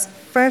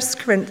1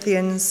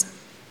 Corinthians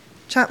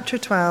chapter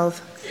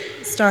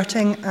 12,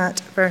 starting at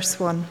verse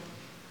 1.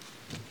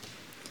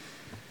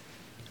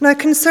 Now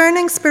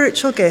concerning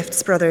spiritual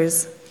gifts,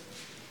 brothers,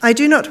 I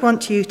do not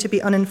want you to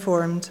be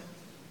uninformed.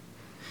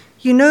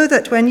 You know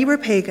that when you were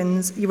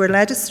pagans, you were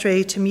led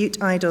astray to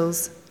mute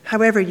idols,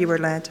 however you were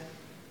led.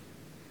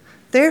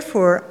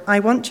 Therefore, I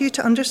want you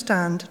to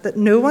understand that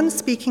no one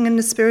speaking in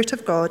the Spirit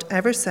of God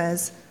ever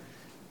says,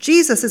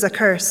 Jesus is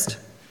accursed,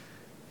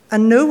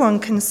 and no one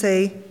can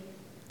say,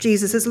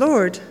 Jesus is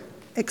Lord,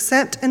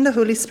 except in the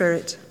Holy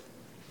Spirit.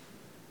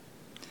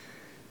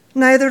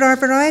 Now there are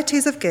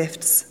varieties of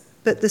gifts,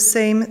 but the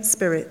same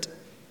Spirit.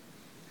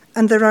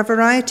 And there are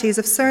varieties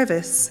of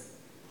service,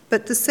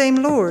 but the same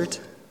Lord.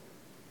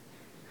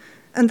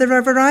 And there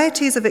are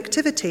varieties of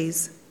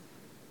activities,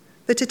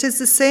 but it is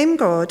the same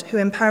God who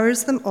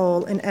empowers them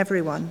all in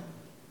everyone.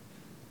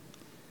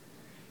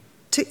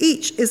 To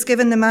each is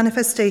given the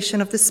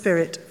manifestation of the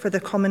Spirit for the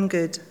common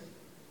good.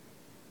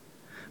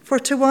 For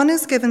to one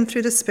is given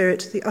through the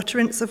Spirit the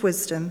utterance of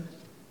wisdom,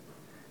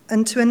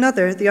 and to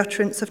another the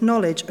utterance of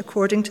knowledge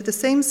according to the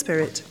same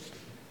Spirit,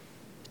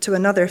 to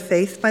another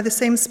faith by the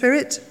same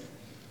Spirit,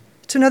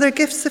 to another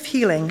gifts of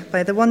healing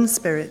by the one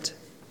Spirit,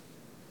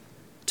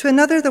 to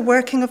another the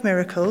working of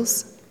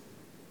miracles,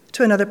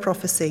 to another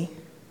prophecy,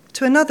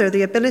 to another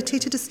the ability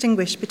to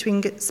distinguish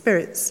between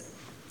spirits,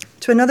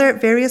 to another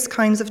various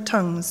kinds of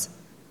tongues,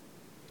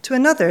 to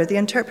another the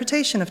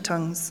interpretation of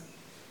tongues.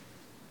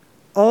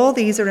 All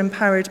these are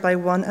empowered by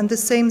one and the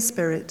same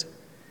Spirit,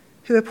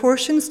 who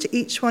apportions to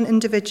each one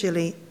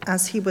individually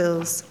as he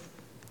wills.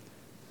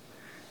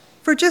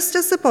 For just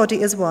as the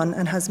body is one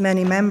and has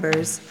many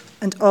members,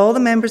 and all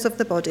the members of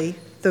the body,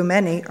 though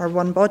many, are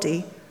one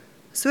body,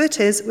 so it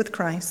is with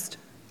Christ.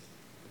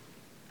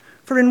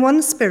 For in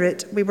one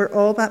Spirit we were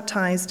all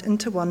baptized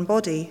into one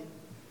body.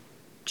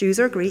 Jews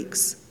or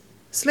Greeks,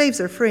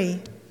 slaves or free,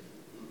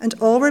 and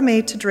all were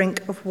made to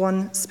drink of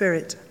one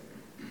Spirit.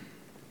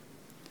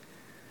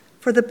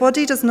 For the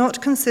body does not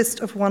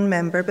consist of one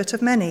member, but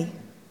of many.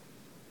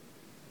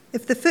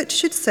 If the foot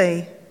should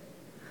say,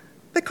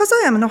 because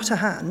I am not a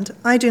hand,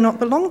 I do not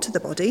belong to the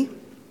body,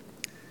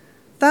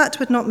 that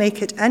would not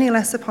make it any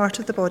less a part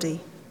of the body.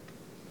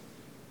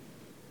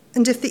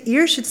 And if the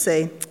ear should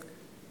say,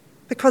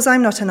 because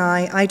I'm not an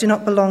eye, I do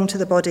not belong to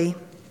the body,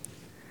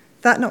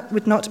 that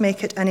would not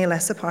make it any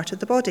less a part of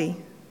the body.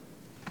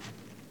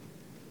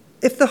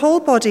 If the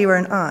whole body were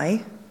an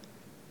eye,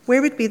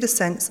 where would be the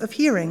sense of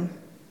hearing?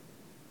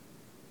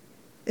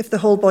 If the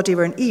whole body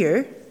were an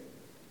ear,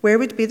 where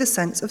would be the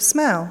sense of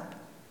smell?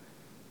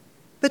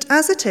 But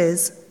as it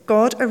is,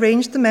 God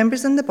arranged the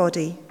members in the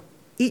body,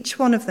 each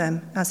one of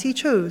them as he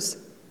chose.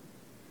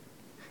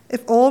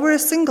 If all were a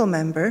single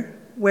member,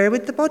 where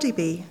would the body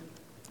be?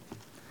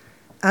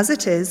 As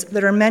it is,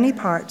 there are many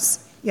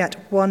parts, yet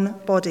one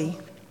body.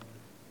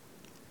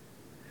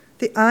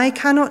 The eye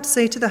cannot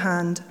say to the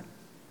hand,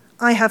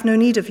 I have no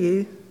need of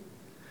you,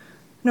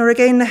 nor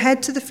again the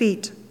head to the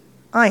feet,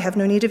 I have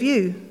no need of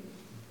you.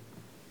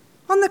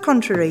 On the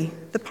contrary,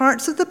 the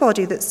parts of the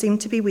body that seem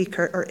to be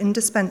weaker are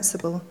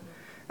indispensable,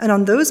 and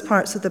on those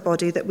parts of the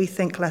body that we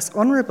think less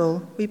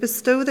honourable, we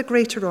bestow the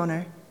greater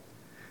honour,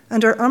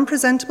 and our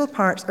unpresentable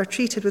parts are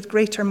treated with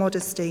greater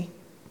modesty,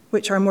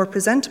 which our more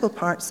presentable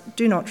parts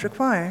do not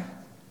require.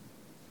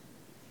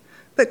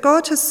 But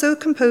God has so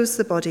composed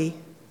the body,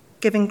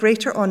 giving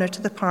greater honour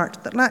to the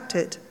part that lacked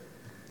it,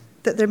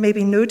 that there may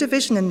be no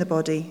division in the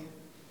body,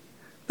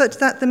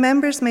 but that the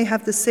members may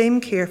have the same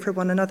care for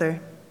one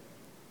another.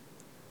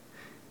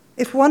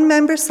 If one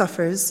member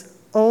suffers,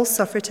 all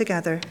suffer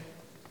together.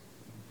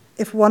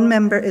 If one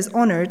member is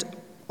honoured,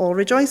 all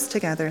rejoice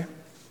together.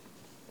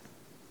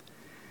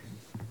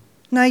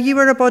 Now you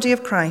are a body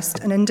of Christ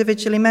and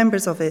individually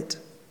members of it.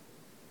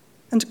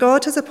 And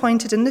God has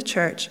appointed in the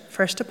church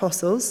first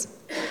apostles,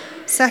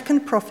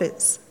 second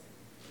prophets,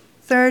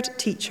 third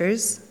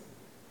teachers,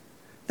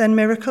 then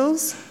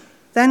miracles,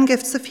 then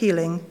gifts of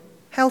healing,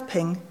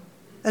 helping,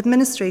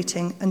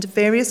 administrating, and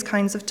various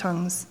kinds of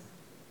tongues.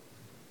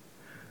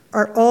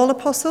 Are all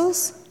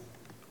apostles?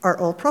 Are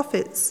all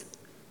prophets?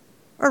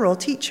 Are all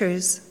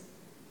teachers?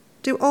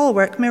 Do all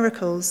work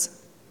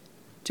miracles?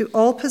 Do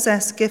all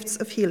possess gifts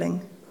of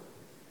healing?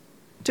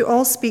 Do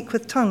all speak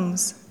with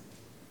tongues?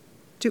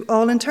 Do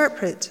all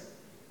interpret?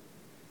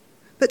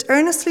 But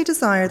earnestly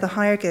desire the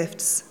higher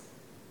gifts,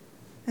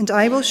 and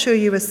I will show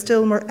you a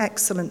still more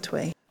excellent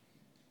way.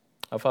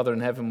 Our Father in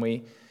heaven,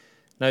 we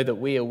know that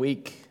we are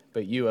weak,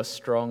 but you are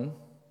strong.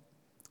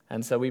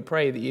 And so we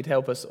pray that you'd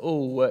help us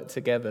all work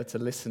together to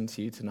listen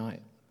to you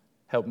tonight.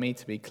 Help me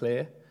to be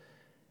clear.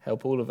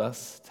 Help all of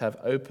us to have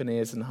open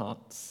ears and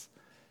hearts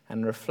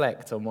and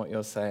reflect on what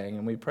you're saying.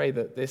 And we pray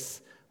that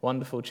this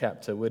wonderful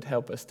chapter would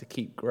help us to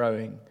keep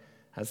growing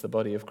as the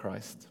body of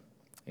Christ.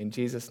 In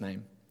Jesus'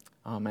 name,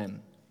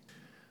 amen.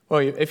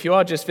 Well, if you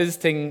are just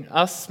visiting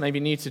us,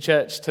 maybe new to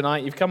church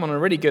tonight, you've come on a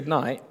really good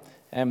night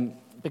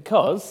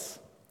because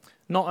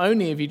not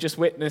only have you just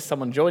witnessed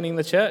someone joining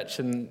the church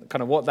and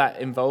kind of what that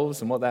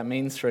involves and what that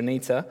means for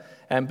Anita,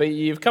 but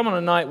you've come on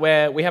a night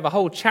where we have a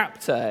whole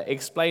chapter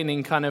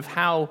explaining kind of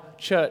how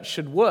church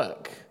should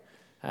work,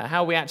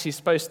 how we're actually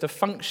supposed to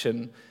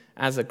function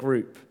as a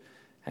group.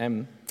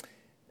 And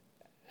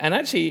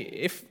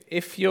actually,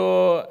 if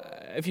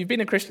you've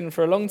been a Christian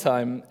for a long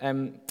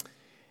time,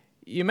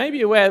 you may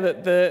be aware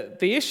that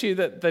the issue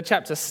that the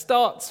chapter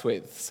starts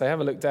with, so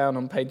have a look down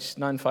on page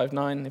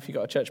 959 if you've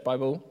got a church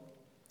Bible,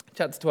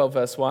 chapter 12,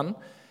 verse 1.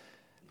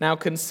 Now,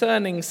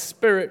 concerning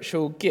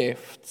spiritual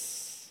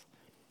gifts,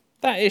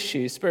 that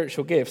issue,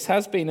 spiritual gifts,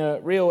 has been a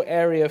real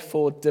area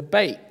for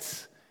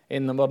debate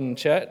in the modern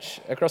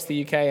church across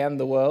the UK and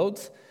the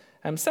world.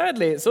 And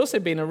sadly, it's also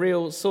been a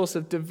real source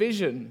of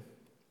division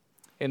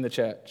in the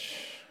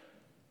church,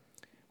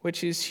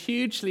 which is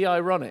hugely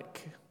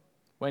ironic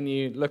when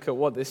you look at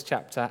what this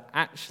chapter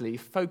actually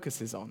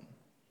focuses on.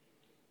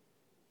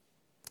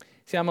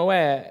 See, I'm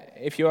aware,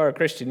 if you are a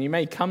Christian, you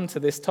may come to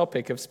this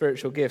topic of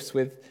spiritual gifts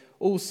with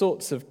all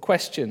sorts of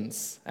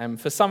questions.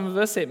 For some of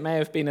us, it may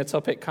have been a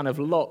topic kind of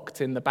locked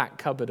in the back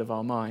cupboard of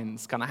our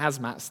minds, kind of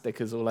hazmat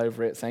stickers all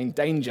over it saying,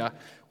 danger,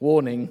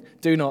 warning,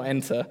 do not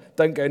enter,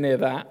 don't go near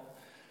that.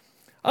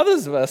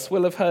 Others of us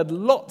will have heard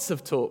lots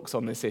of talks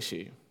on this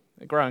issue.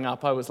 Growing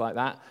up, I was like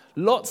that.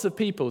 Lots of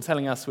people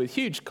telling us with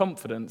huge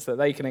confidence that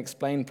they can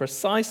explain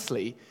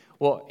precisely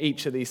what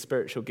each of these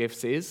spiritual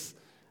gifts is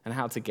and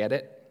how to get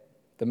it.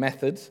 The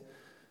method,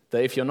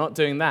 that if you're not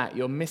doing that,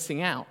 you're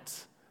missing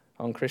out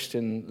on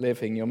Christian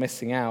living, you're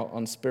missing out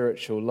on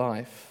spiritual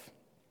life.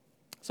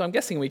 So I'm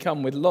guessing we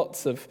come with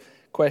lots of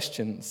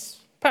questions,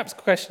 perhaps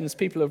questions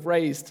people have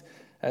raised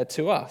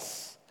to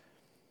us.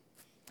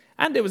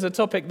 And it was a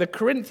topic the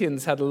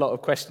Corinthians had a lot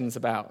of questions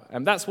about.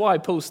 And that's why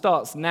Paul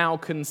starts now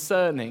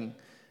concerning.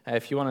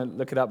 If you want to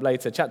look it up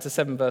later, chapter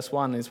 7, verse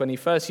 1 is when he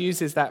first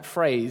uses that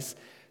phrase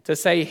to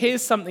say,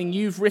 here's something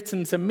you've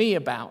written to me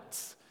about,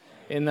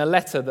 in the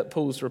letter that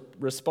Paul's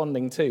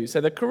responding to.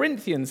 So the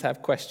Corinthians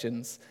have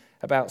questions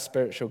about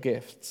spiritual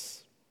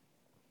gifts.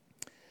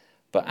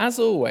 But as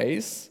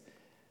always,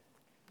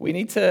 we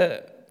need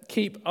to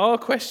keep our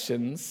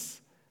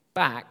questions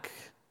back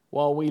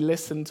while we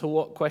listen to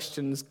what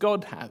questions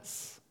God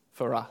has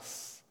for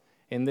us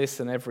in this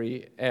and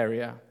every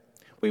area.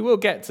 We will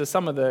get to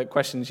some of the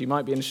questions you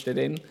might be interested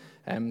in,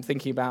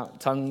 thinking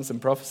about tongues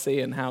and prophecy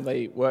and how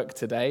they work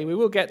today. We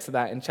will get to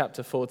that in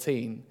chapter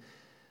 14.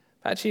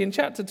 Actually, in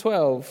chapter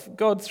 12,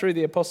 God, through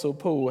the Apostle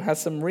Paul, has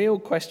some real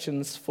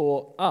questions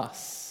for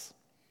us.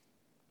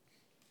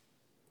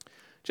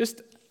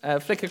 Just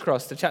flick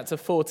across to chapter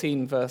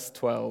 14, verse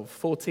 12.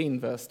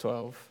 14, verse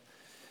 12.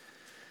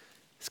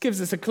 This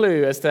gives us a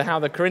clue as to how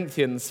the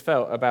Corinthians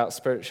felt about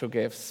spiritual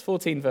gifts.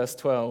 14, verse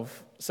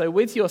 12. So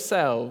with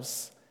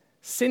yourselves,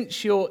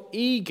 since you're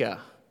eager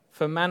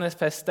for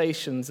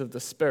manifestations of the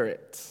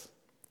Spirit.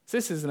 So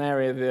this is an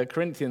area the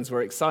Corinthians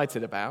were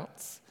excited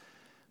about.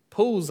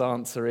 Paul's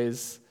answer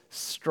is,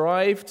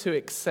 strive to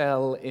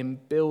excel in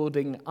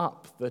building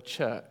up the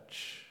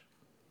church.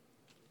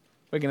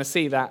 We're going to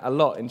see that a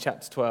lot in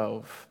chapter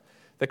 12.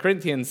 The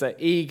Corinthians are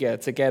eager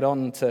to get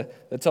on to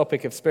the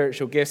topic of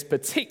spiritual gifts,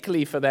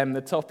 particularly for them,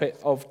 the topic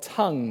of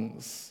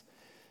tongues.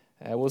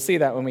 We'll see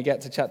that when we get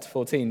to chapter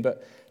 14,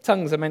 but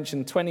tongues are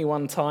mentioned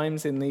 21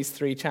 times in these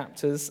 3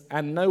 chapters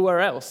and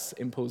nowhere else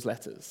in Paul's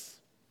letters.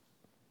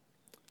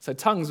 So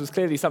tongues was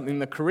clearly something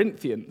the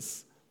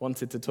Corinthians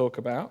wanted to talk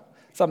about.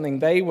 Something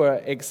they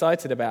were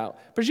excited about,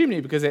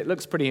 presumably because it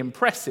looks pretty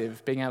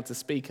impressive being able to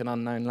speak an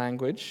unknown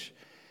language.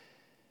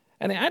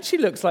 And it actually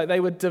looks like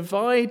they were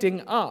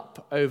dividing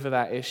up over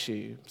that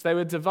issue. So they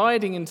were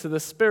dividing into the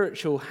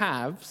spiritual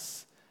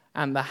haves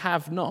and the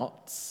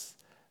have-nots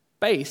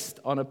based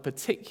on a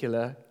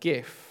particular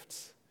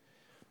gift.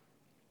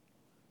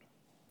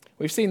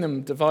 We've seen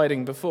them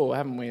dividing before,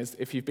 haven't we?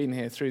 If you've been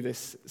here through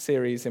this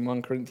series in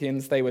 1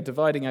 Corinthians, they were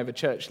dividing over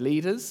church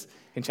leaders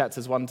in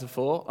chapters 1 to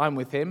 4. I'm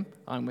with him,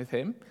 I'm with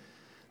him.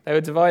 They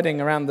were dividing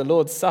around the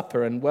Lord's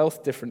Supper and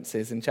wealth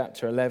differences in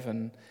chapter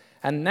 11.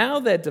 And now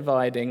they're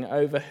dividing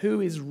over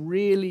who is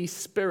really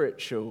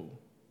spiritual,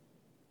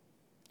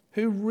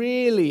 who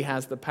really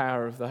has the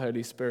power of the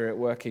Holy Spirit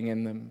working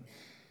in them.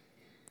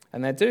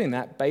 And they're doing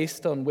that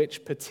based on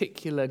which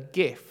particular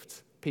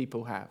gift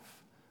people have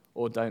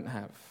or don't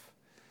have.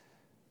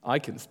 I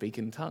can speak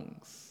in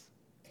tongues.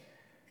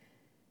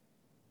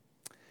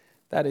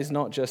 That is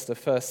not just a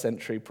first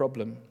century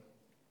problem.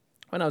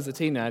 When I was a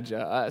teenager,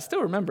 I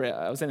still remember it.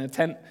 I was in a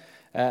tent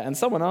and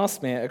someone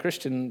asked me at a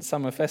Christian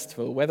summer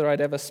festival whether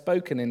I'd ever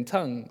spoken in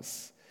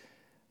tongues.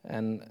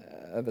 And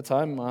at the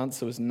time, my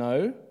answer was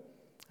no.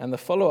 And the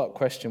follow-up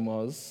question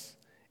was,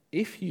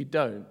 if you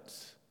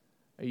don't,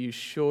 are you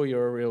sure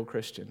you're a real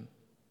Christian?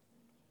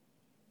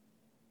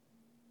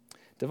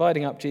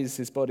 Dividing up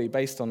Jesus' body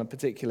based on a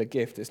particular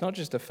gift, it's not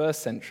just a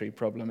first century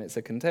problem, it's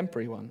a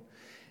contemporary one.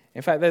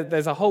 In fact,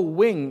 there's a whole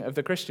wing of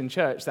the Christian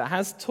church that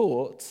has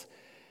taught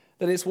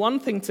that it's one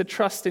thing to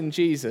trust in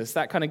Jesus.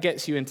 That kind of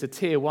gets you into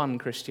tier 1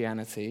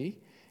 Christianity.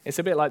 It's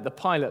a bit like the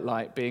pilot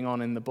light being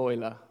on in the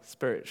boiler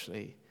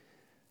spiritually.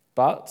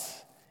 But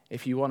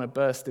if you want to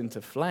burst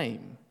into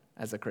flame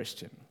as a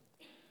Christian.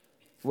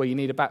 Well, you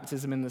need a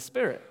baptism in the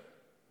Spirit,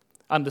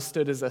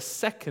 understood as a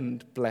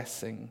second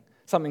blessing,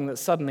 something that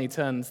suddenly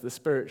turns the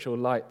spiritual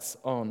lights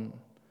on.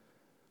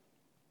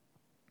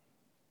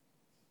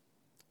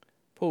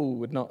 Paul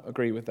would not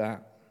agree with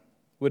that,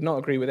 would not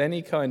agree with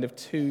any kind of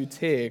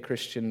two-tier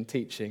Christian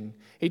teaching.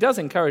 He does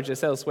encourage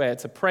us elsewhere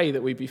to pray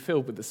that we be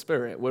filled with the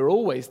Spirit. We're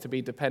always to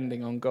be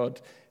depending on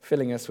God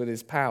filling us with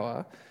his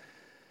power.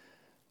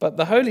 But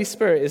the Holy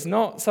Spirit is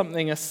not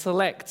something a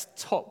select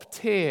top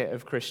tier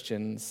of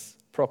Christians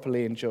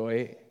properly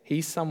enjoy.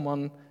 He's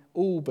someone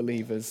all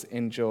believers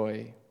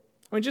enjoy.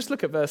 I mean, just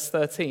look at verse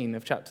 13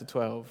 of chapter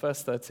 12.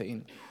 Verse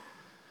 13.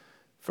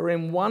 For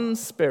in one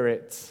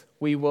Spirit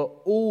we were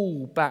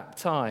all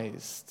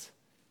baptized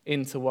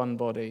into one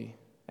body.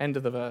 End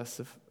of the verse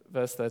of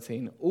verse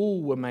 13.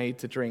 All were made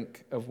to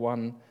drink of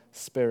one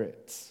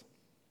Spirit.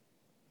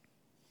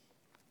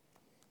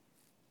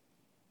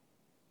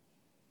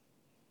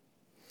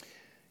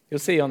 You'll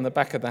see on the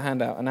back of the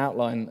handout an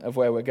outline of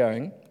where we're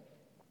going.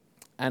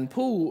 And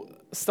Paul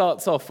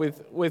starts off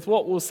with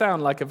what will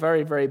sound like a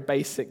very, very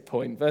basic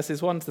point.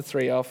 Verses 1 to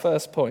 3, our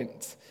first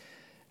point.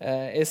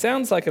 It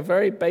sounds like a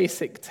very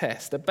basic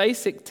test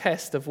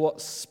of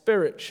what's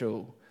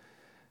spiritual.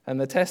 And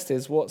the test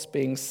is what's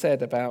being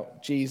said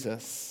about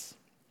Jesus.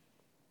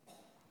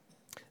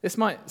 This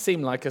might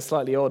seem like a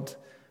slightly odd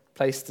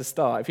place to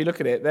start. If you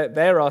look at it,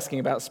 they're asking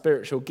about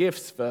spiritual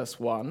gifts, verse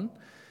 1.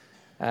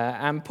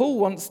 And Paul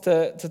wants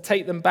to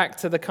take them back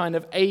to the kind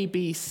of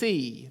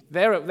ABC.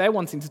 They're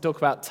wanting to talk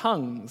about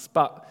tongues,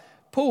 but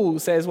Paul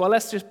says, well,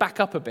 let's just back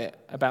up a bit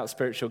about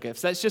spiritual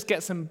gifts. Let's just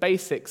get some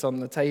basics on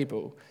the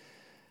table.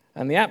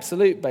 And the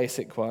absolute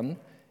basic one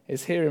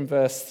is here in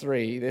verse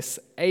 3, this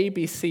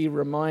ABC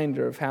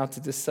reminder of how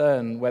to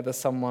discern whether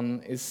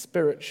someone is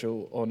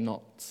spiritual or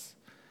not.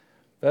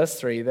 Verse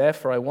 3,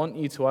 therefore I want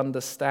you to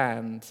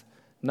understand,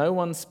 no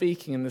one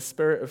speaking in the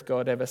Spirit of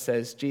God ever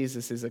says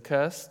Jesus is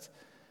accursed,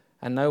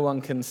 and no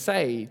one can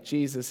say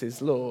Jesus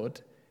is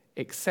Lord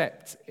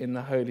except in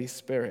the Holy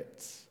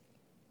Spirit.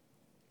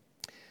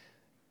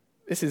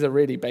 This is a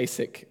really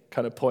basic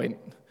kind of point.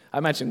 I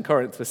imagine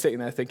Corinth was sitting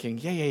there thinking,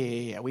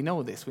 yeah, we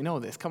know this,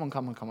 come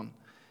on.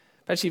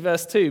 Actually,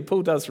 verse 2,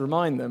 Paul does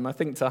remind them, I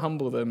think to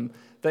humble them,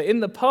 that in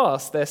the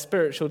past their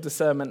spiritual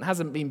discernment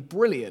hasn't been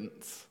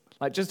brilliant.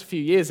 Like just a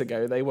few years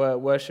ago, they were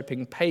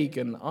worshipping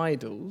pagan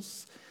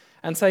idols.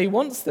 And so he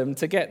wants them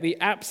to get the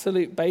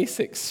absolute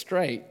basics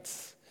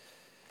straight.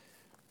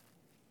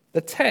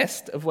 The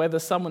test of whether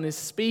someone is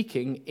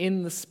speaking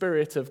in the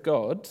Spirit of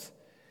God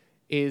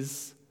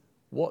is,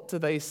 what do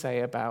they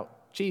say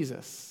about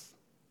Jesus?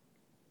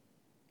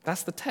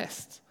 That's the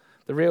test,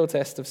 the real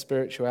test of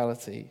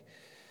spirituality.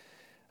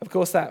 Of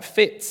course, that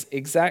fits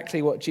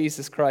exactly what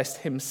Jesus Christ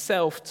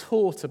himself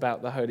taught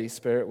about the Holy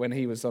Spirit when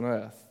he was on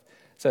earth.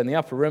 So in the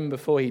upper room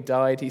before he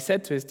died, he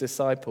said to his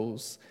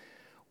disciples,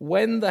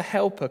 when the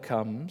Helper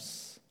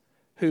comes,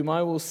 whom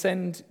I will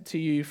send to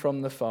you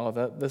from the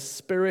Father, the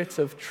Spirit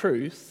of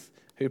truth,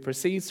 who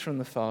proceeds from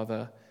the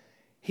Father,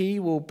 he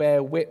will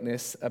bear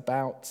witness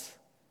about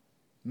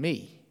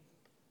me.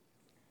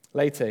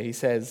 Later he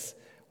says,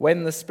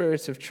 when the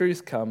Spirit of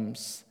truth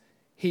comes,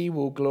 he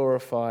will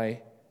glorify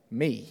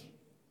me.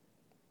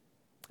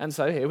 And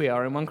so here we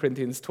are in 1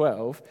 Corinthians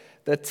 12.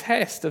 The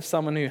test of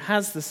someone who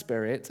has the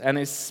Spirit and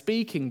is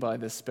speaking by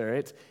the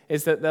Spirit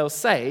is that they'll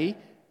say,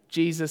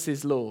 Jesus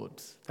is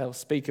Lord. They'll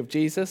speak of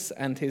Jesus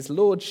and his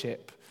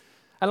lordship.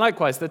 And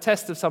likewise, the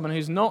test of someone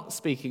who's not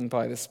speaking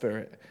by the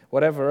Spirit,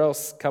 whatever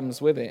else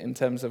comes with it in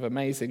terms of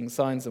amazing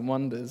signs and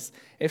wonders,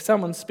 if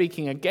someone's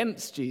speaking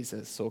against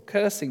Jesus or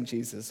cursing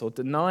Jesus or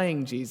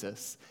denying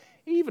Jesus,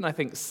 even I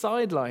think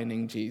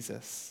sidelining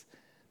Jesus,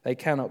 they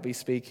cannot be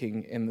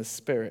speaking in the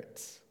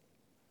Spirit.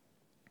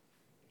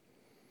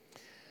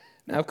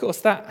 Now, of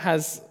course, that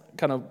has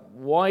kind of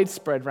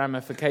widespread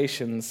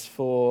ramifications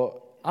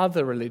for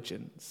other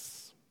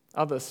religions,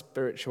 other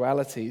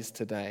spiritualities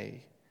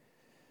today.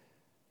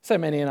 So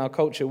many in our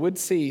culture would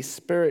see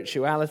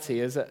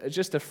spirituality as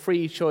just a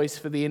free choice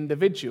for the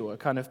individual, a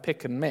kind of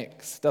pick and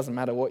mix. Doesn't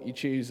matter what you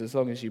choose as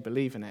long as you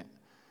believe in it.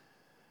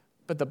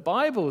 But the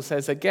Bible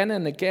says again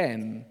and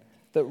again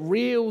that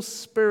real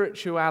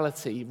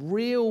spirituality,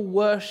 real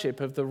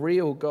worship of the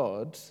real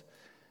God,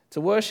 to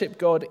worship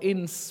God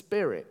in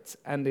spirit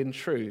and in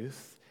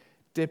truth,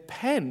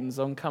 depends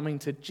on coming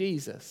to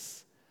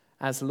Jesus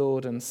as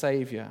Lord and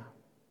Savior.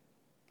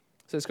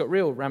 So it's got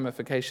real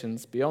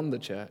ramifications beyond the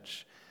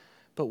church.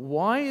 But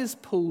why is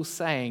Paul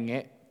saying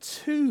it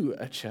to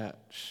a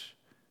church,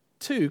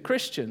 to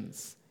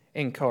Christians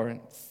in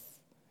Corinth?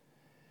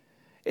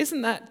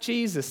 Isn't that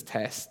Jesus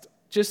test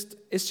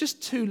it's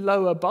just too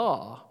low a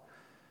bar,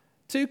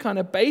 too kind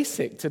of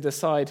basic to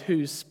decide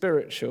who's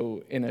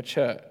spiritual in a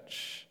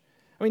church?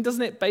 I mean,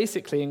 doesn't it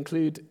basically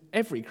include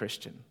every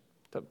Christian?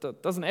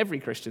 Doesn't every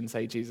Christian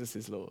say Jesus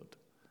is Lord?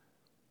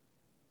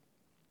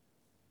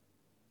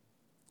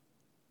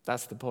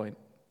 That's the point.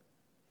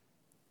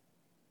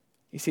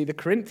 You see, the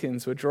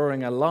Corinthians were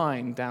drawing a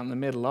line down the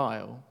middle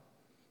aisle,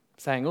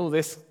 saying, oh,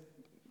 this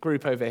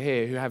group over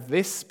here who have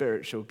this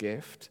spiritual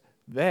gift,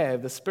 they're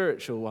the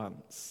spiritual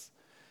ones.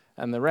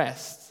 And the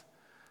rest,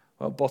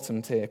 well,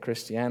 bottom tier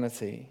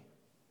Christianity.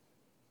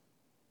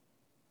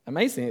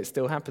 Amazingly, it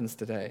still happens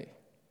today.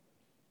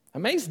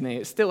 Amazingly,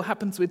 it still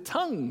happens with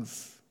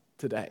tongues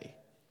today,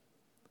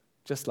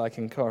 just like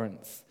in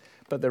Corinth.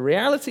 But the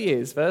reality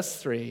is, verse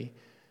 3,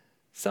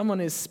 someone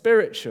is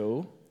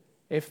spiritual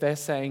if they're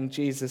saying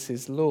Jesus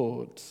is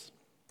Lord.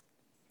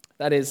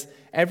 That is,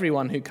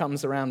 everyone who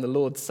comes around the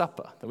Lord's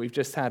Supper that we've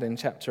just had in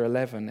chapter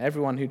 11,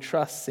 everyone who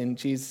trusts in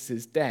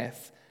Jesus'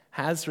 death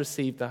has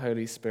received the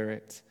Holy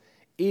Spirit,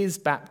 is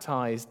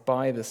baptized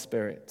by the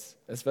Spirit.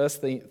 As verse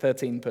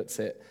 13 puts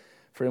it,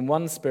 for in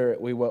one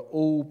Spirit we were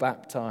all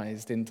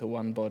baptized into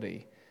one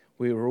body.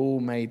 We were all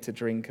made to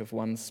drink of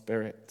one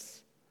Spirit.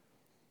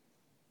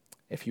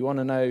 If you want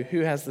to know who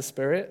has the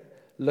Spirit,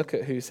 look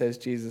at who says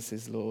Jesus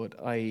is Lord,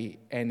 i.e.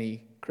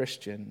 any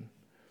Christian.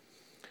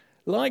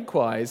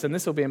 Likewise, and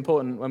this will be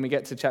important when we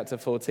get to chapter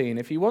 14,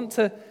 if you want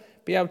to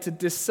be able to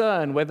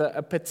discern whether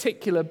a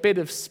particular bit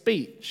of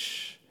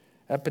speech,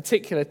 a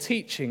particular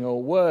teaching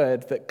or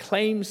word that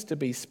claims to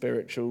be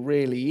spiritual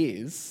really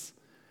is,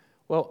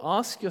 well,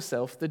 ask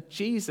yourself the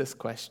Jesus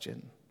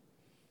question.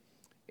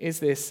 Is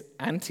this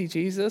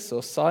anti-Jesus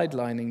or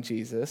sidelining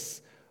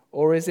Jesus,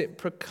 or is it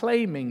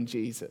proclaiming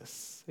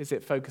Jesus? Is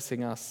it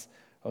focusing us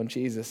on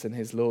Jesus and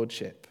his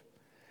lordship?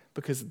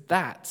 Because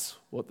that's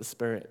what the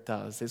Spirit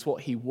does. It's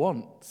what he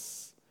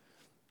wants.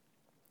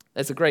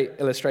 There's a great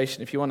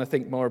illustration. If you want to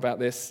think more about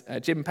this,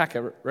 Jim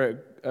Packer wrote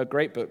a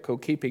great book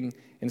called Keeping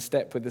in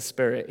Step with the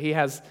Spirit. He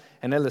has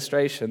an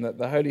illustration that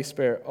the Holy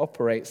Spirit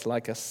operates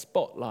like a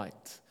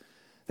spotlight.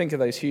 Think of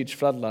those huge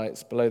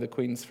floodlights below the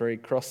Queensferry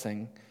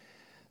crossing.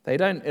 They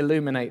don't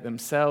illuminate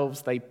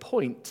themselves, they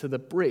point to the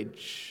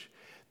bridge.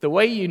 The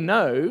way you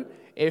know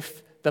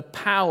if the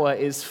power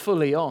is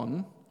fully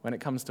on when it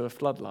comes to a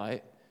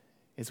floodlight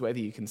is whether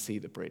you can see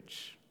the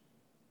bridge.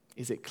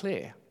 Is it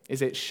clear?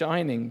 Is it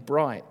shining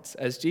bright?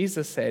 As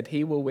Jesus said,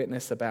 he will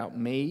witness about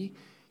me,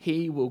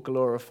 he will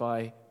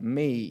glorify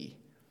me.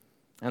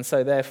 And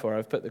so therefore,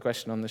 I've put the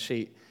question on the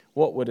sheet,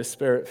 what would a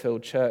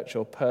Spirit-filled church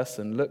or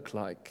person look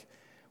like?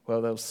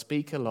 Well, they'll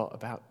speak a lot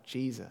about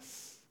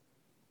Jesus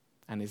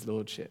and his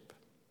lordship.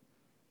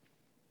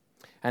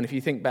 And if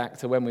you think back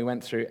to when we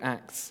went through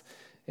Acts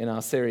in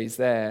our series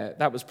there,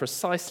 that was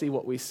precisely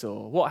what we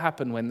saw. What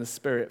happened when the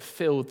Spirit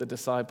filled the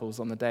disciples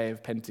on the day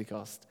of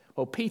Pentecost?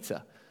 Well,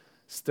 Peter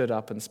stood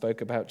up and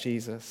spoke about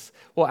Jesus.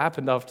 What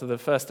happened after the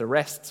first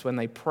arrests when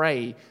they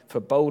pray for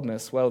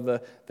boldness? Well,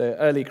 the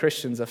early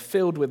Christians are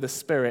filled with the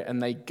Spirit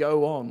and they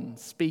go on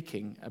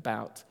speaking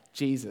about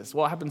Jesus.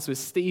 What happens with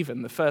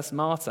Stephen, the first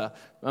martyr?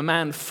 A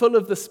man full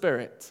of the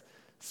Spirit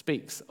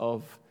speaks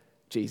of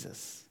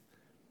Jesus.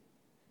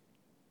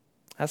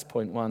 That's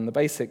point one. The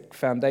basic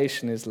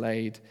foundation is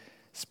laid.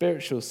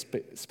 Spiritual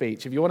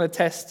speech. If you want to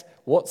test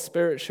what's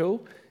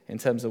spiritual in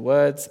terms of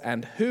words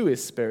and who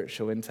is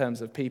spiritual in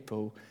terms of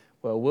people,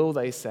 well, will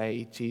they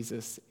say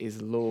Jesus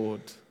is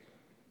Lord?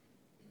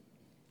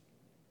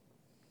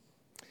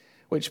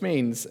 Which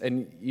means,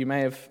 and you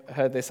may have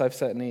heard this, I've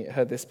certainly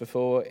heard this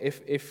before,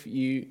 if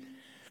you,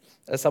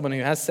 as someone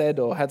who has said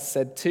or had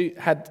said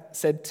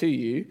to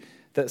you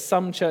that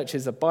some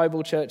churches are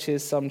Bible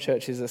churches, some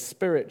churches are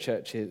spirit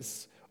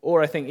churches,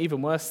 or I think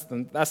even worse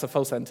than, that's a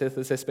false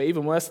antithesis, but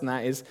even worse than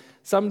that is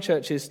some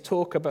churches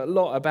talk a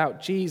lot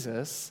about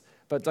Jesus,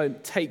 but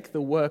don't take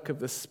the work of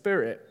the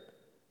Spirit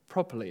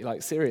properly,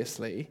 like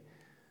seriously.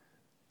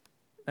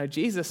 Now,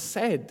 Jesus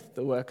said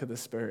the work of the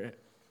Spirit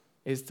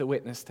is to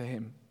witness to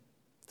him,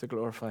 to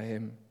glorify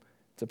him,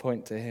 to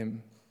point to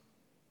him.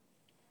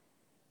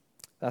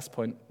 That's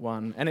point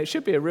one. And it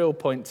should be a real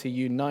point to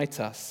unite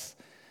us,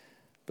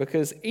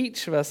 because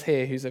each of us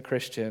here who's a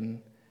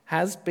Christian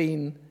has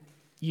been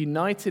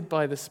united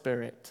by the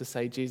Spirit to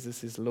say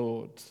Jesus is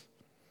Lord.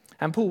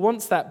 And Paul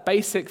wants that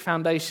basic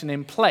foundation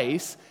in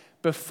place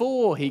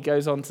before he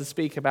goes on to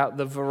speak about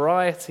the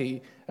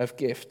variety of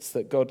gifts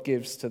that God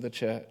gives to the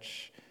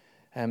church.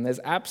 There's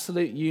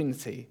absolute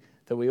unity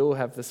that we all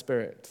have the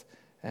Spirit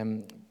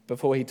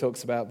before he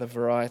talks about the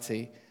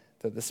variety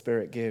that the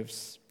Spirit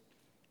gives.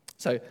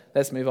 So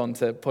let's move on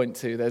to point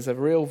two. There's a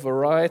real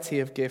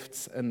variety of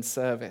gifts and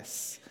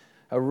service.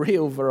 A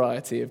real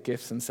variety of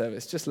gifts and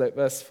service. Just look,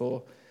 verse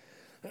 4.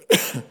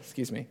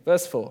 Excuse me.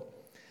 Verse 4.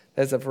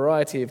 There's a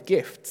variety of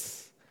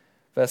gifts.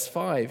 Verse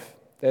 5.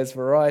 There's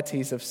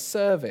varieties of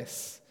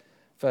service.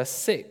 Verse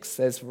 6.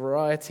 There's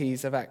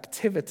varieties of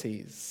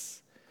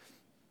activities.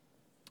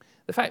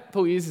 The fact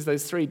Paul uses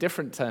those three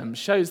different terms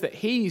shows that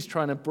he's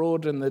trying to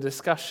broaden the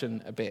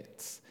discussion a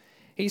bit.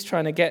 He's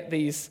trying to get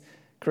these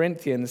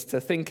Corinthians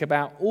to think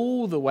about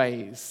all the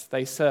ways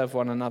they serve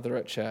one another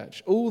at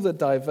church, all the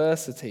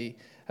diversity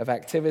of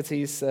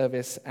activities,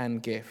 service,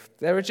 and gift.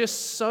 There are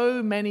just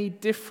so many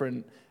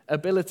different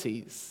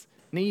abilities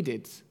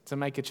needed to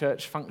make a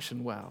church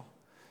function well.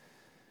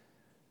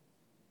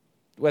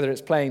 Whether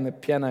it's playing the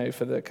piano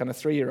for the kind of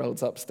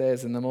 3-year-olds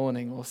upstairs in the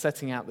morning, or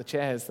setting out the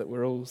chairs that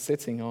we're all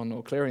sitting on,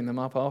 or clearing them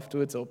up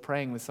afterwards, or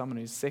praying with someone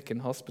who's sick in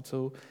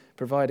hospital,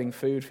 providing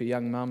food for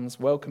young mums,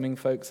 welcoming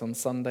folks on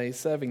Sundays,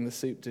 serving the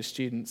soup to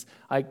students.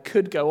 I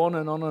could go on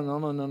and on and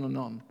on and on and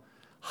on.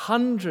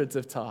 Hundreds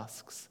of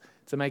tasks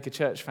to make a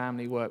church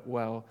family work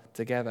well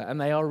together.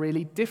 And they are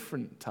really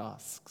different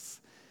tasks,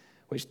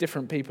 which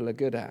different people are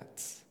good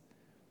at.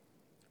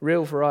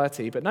 Real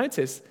variety. But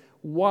notice,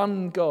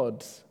 one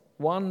God,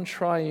 one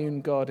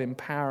triune God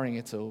empowering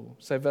it all.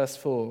 So verse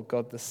 4,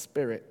 God the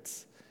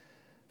Spirit.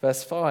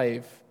 Verse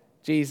 5,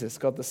 Jesus,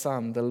 God the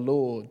Son, the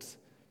Lord.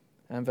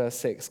 And verse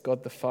 6,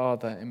 God the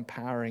Father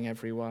empowering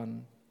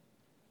everyone.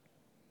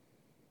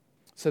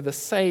 So the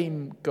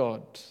same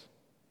God.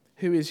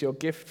 Who is your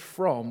gift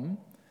from?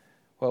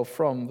 Well,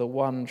 from the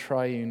one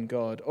triune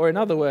God. Or in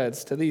other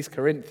words, to these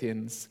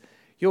Corinthians,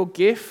 your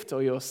gift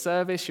or your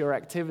service, your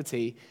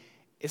activity,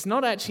 it's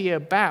not actually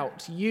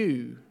about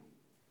you.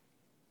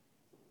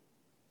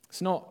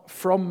 It's not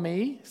from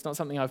me. It's not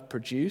something I've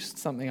produced,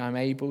 something I'm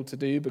able to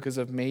do because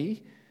of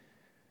me.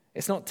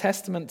 It's not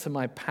testament to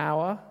my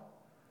power.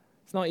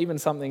 It's not even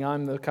something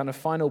I'm the kind of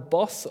final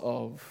boss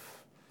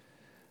of.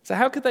 So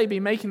how could they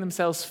be making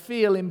themselves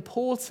feel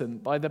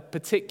important by the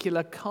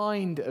particular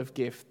kind of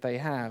gift they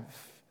have?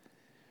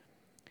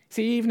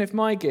 See, even if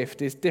my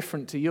gift is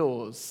different to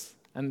yours,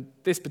 and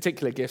this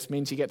particular gift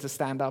means you get to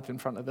stand up in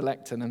front of the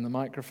lectern and the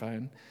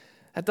microphone,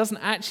 that doesn't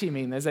actually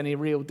mean there's any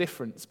real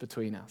difference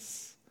between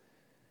us.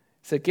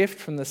 It's a gift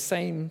from the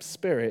same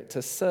Spirit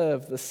to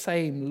serve the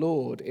same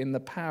Lord in the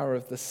power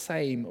of the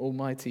same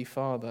Almighty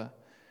Father.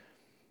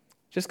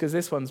 Just because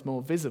this one's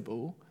more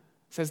visible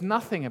says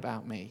nothing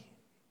about me.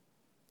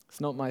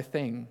 It's not my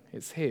thing,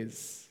 it's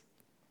His.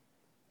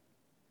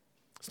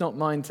 It's not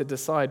mine to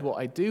decide what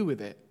I do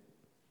with it.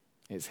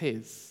 It's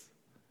His.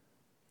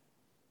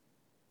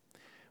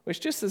 Which,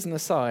 just as an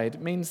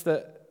aside, means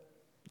that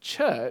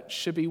church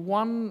should be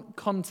one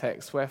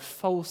context where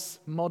false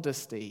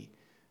modesty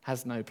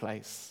has no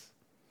place.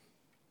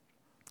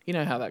 You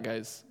know how that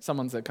goes.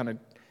 Someone's a kind of,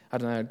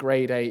 a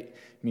grade 8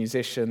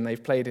 musician.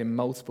 They've played in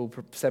multiple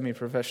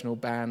semi-professional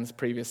bands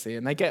previously,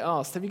 and they get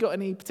asked, have you got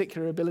any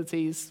particular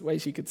abilities,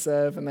 ways you could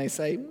serve? And they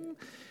say,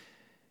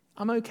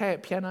 I'm okay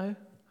at piano.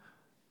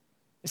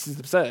 This is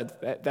absurd.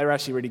 They're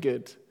actually really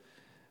good.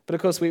 But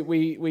of course,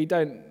 we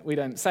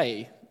don't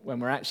say when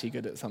we're actually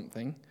good at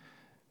something.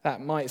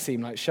 That might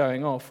seem like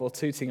showing off or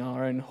tooting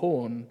our own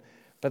horn,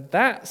 but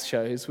that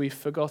shows we've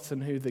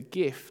forgotten who the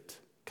gift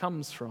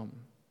comes from.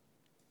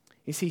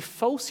 You see,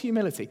 false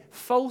humility,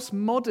 false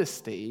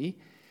modesty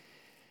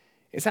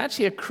is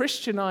actually a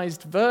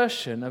Christianized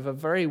version of a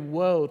very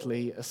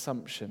worldly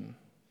assumption.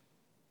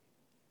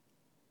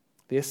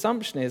 The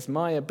assumption is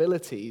my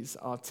abilities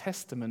are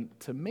testament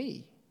to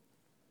me.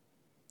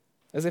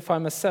 As if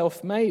I'm a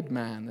self-made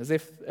man, as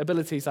if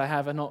abilities I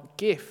have are not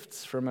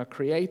gifts from a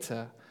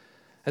creator,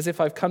 as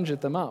if I've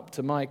conjured them up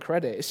to my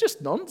credit. It's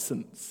just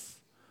nonsense.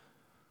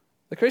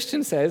 The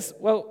Christian says,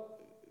 well,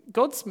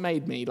 God's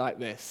made me like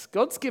this.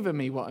 God's given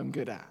me what I'm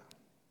good at.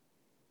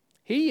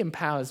 He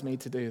empowers me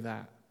to do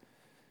that.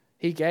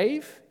 He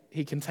gave,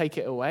 He can take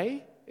it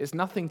away. It's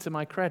nothing to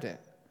my credit.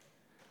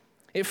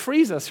 It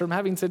frees us from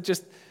having to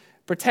just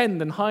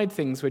pretend and hide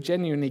things we're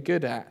genuinely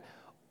good at,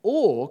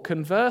 or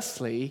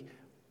conversely,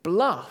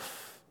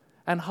 bluff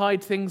and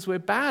hide things we're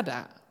bad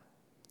at.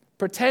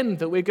 Pretend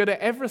that we're good at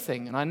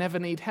everything and I never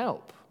need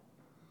help.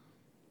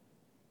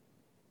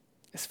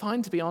 It's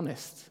fine to be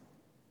honest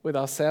with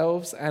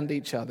ourselves and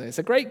each other. It's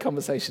a great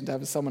conversation to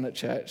have with someone at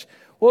church.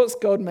 What's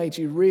God made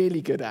you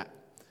really good at?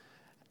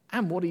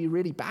 And what are you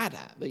really bad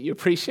at that you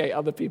appreciate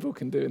other people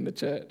can do in the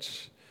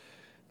church?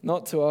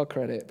 Not to our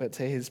credit, but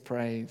to His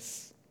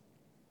praise.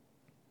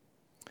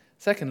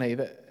 Secondly,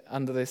 that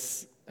under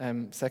this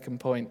second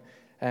point,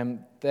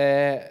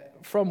 they're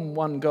from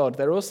one God.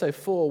 They're also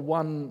for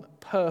one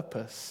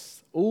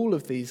purpose. All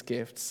of these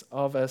gifts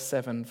are, verse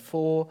 7,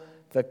 for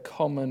the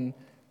common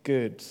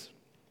good.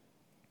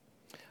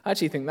 I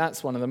actually think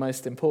that's one of the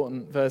most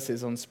important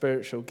verses on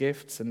spiritual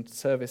gifts and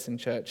service in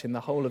church in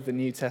the whole of the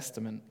New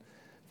Testament.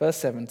 Verse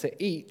 7,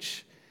 to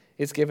each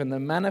is given the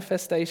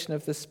manifestation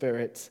of the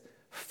Spirit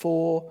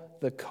for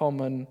the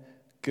common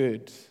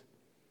good.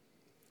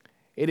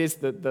 It is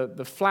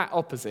the flat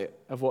opposite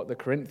of what the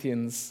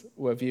Corinthians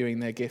were viewing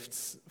their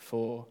gifts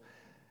for.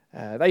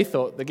 They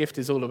thought the gift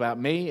is all about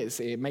me.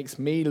 It makes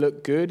me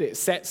look good. It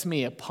sets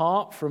me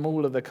apart from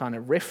all of the kind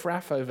of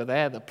riffraff over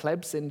there, the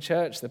plebs in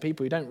church, the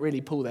people who don't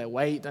really pull their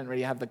weight, don't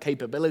really have the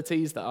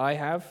capabilities that I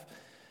have.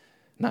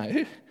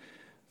 No,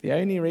 the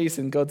only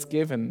reason God's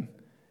given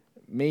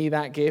me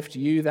that gift,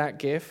 you that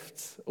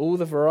gift, all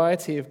the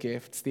variety of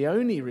gifts, the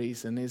only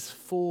reason is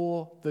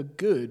for the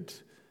good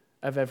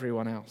of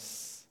everyone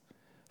else,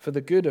 for the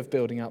good of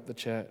building up the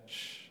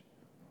church.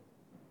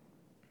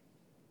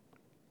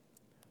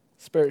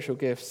 Spiritual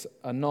gifts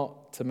are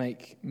not to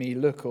make me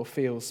look or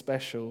feel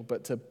special,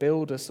 but to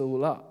build us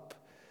all up.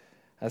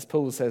 As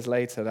Paul says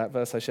later, that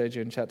verse I showed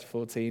you in chapter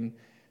 14,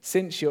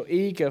 Since you're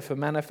eager for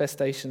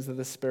manifestations of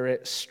the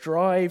Spirit,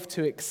 strive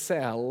to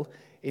excel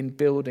in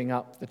building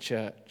up the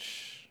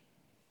church.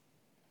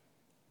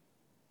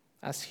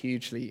 That's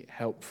hugely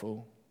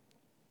helpful.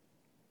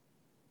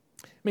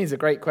 It means a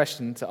great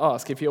question to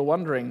ask. If you're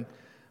wondering,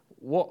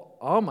 what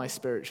are my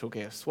spiritual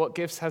gifts? What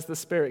gifts has the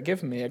Spirit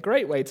given me? A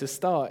great way to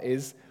start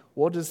is,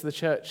 what does the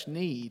church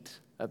need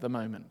at the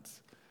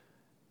moment?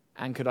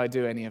 And could I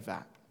do any of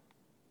that?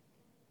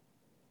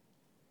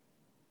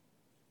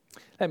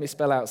 Let me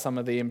spell out some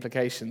of the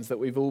implications that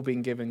we've all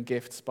been given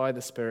gifts by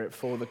the Spirit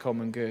for the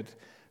common good.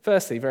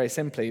 Firstly, very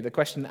simply, the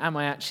question, am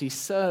I actually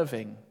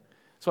serving?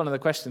 It's one of the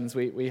questions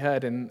we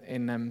heard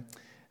in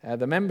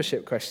the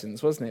membership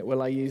questions, wasn't it?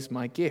 Will I use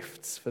my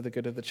gifts for the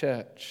good of the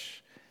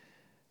church?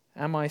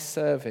 Am I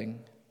serving?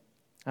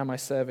 Am I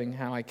serving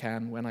how I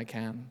can, when I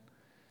can?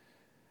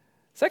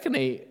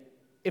 Secondly,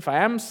 if I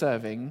am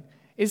serving,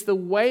 is the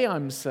way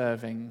I'm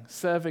serving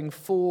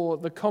for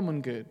the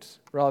common good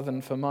rather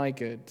than for my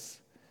good?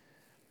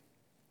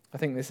 I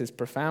think this is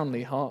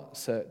profoundly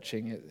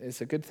heart-searching.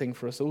 It's a good thing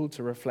for us all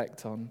to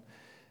reflect on.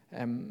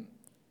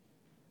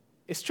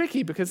 It's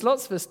tricky because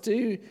lots of us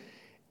do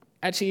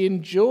actually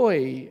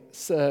enjoy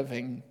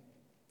serving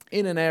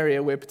in an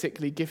area we're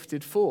particularly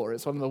gifted for.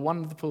 It's one of the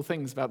wonderful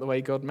things about the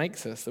way God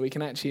makes us, that we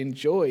can actually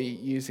enjoy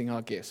using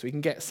our gifts. We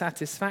can get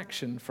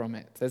satisfaction from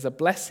it. There's a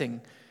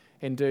blessing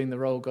in doing the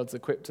role God's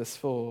equipped us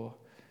for.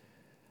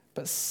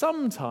 But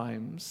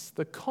sometimes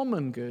the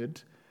common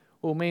good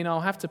will mean I'll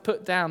have to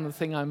put down the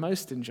thing I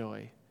most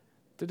enjoy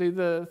to do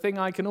the thing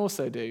I can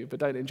also do but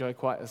don't enjoy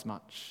quite as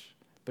much,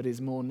 but is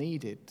more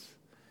needed.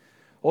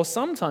 Or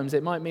sometimes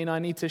it might mean I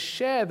need to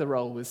share the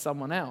role with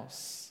someone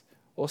else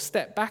or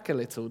step back a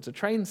little to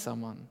train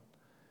someone.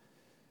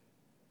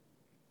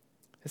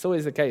 It's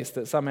always the case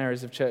that some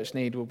areas of church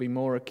need will be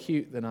more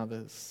acute than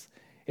others.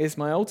 Is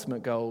my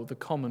ultimate goal the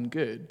common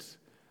good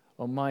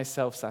or my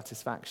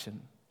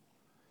self-satisfaction?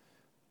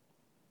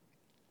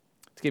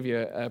 To give you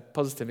a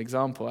positive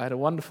example, I had a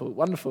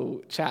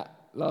wonderful chat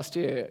last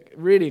year,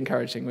 really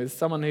encouraging, with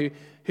someone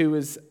who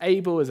was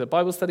able as a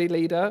Bible study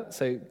leader,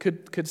 so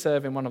could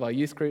serve in one of our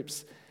youth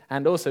groups,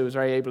 and also was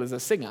very able as a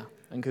singer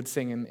and could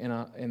sing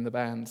in the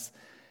bands.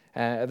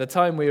 At the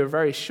time, we were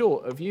very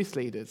short of youth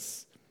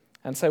leaders,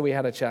 and so we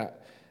had a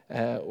chat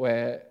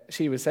where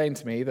she was saying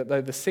to me that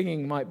though the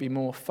singing might be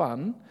more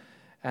fun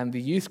and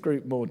the youth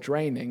group more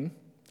draining,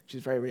 which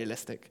is very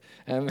realistic,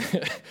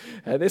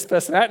 this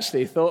person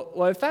actually thought,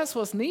 well, if that's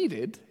what's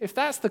needed, if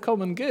that's the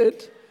common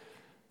good,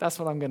 that's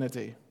what I'm going to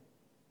do.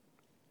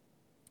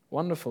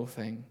 Wonderful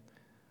thing.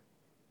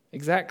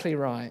 Exactly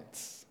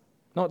right.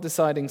 Not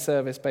deciding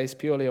service based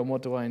purely on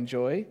what do I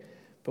enjoy,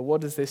 but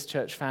what does this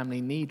church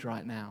family need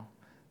right now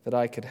that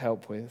I could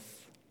help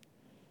with?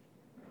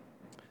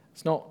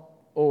 It's not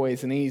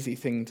always an easy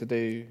thing to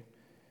do.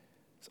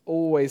 It's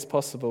always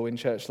possible in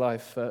church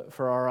life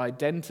for our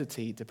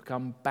identity to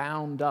become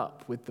bound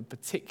up with the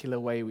particular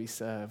way we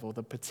serve or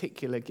the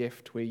particular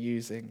gift we're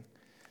using.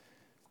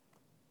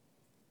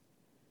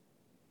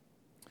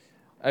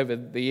 Over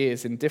the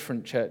years in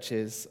different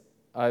churches,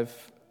 I've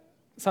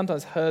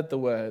sometimes heard the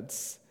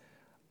words,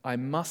 I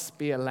must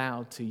be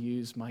allowed to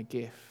use my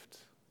gift,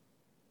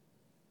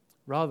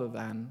 rather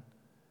than,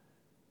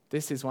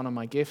 this is one of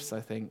my gifts, I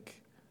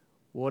think.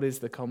 What is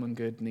the common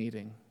good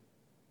needing?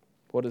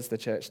 What does the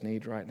church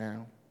need right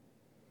now?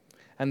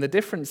 And the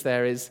difference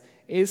there is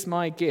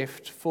my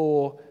gift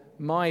for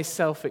my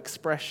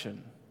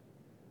self-expression?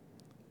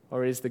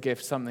 Or is the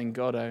gift something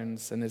God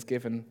owns and has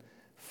given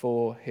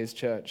for his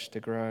church to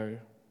grow?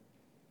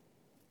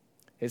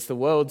 It's the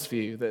world's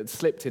view that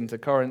slipped into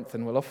Corinth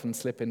and will often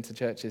slip into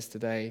churches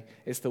today.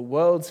 It's the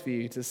world's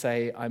view to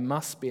say, I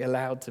must be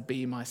allowed to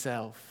be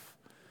myself.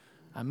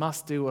 I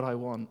must do what I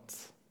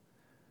want.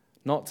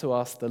 Not to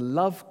ask the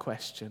love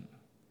question,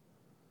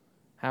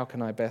 how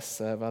can I best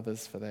serve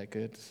others for their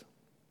good?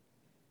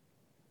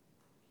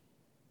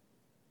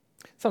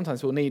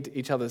 Sometimes we'll need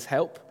each other's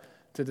help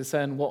to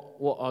discern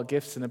what our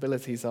gifts and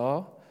abilities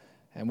are.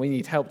 And we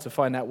need help to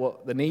find out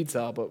what the needs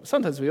are, but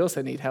sometimes we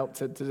also need help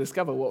to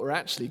discover what we're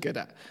actually good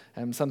at.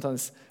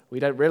 Sometimes we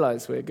don't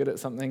realize we're good at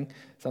something.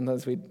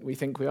 Sometimes we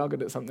think we are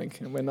good at something,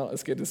 and we're not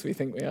as good as we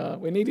think we are.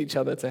 We need each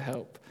other to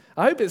help.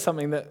 I hope it's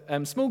something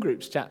that small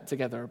groups chat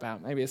together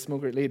about. Maybe a small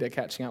group leader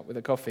catching up with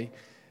a coffee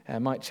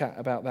might chat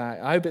about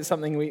that. I hope it's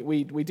something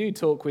we do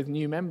talk with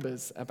new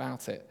members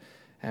about it.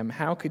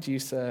 How could you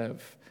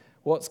serve?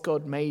 What's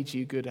God made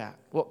you good at?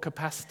 What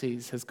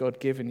capacities has God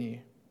given you?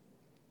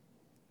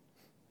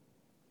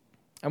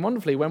 And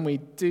wonderfully, when we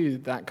do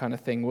that kind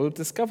of thing, we'll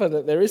discover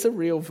that there is a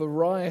real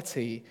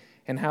variety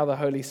in how the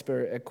Holy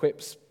Spirit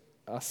equips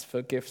us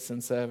for gifts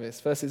and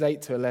service. Verses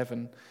 8 to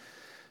 11.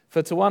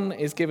 For to one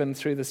is given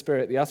through the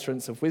Spirit the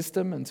utterance of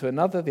wisdom, and to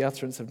another the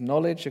utterance of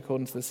knowledge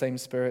according to the same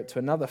Spirit, to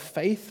another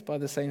faith by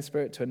the same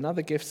Spirit, to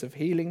another gifts of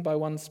healing by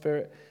one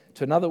Spirit,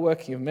 to another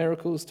working of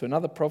miracles, to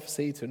another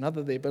prophecy, to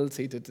another the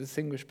ability to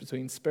distinguish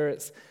between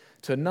spirits,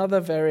 to another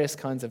various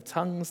kinds of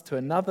tongues, to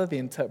another the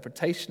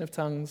interpretation of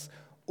tongues.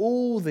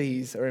 All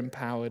these are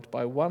empowered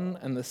by one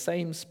and the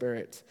same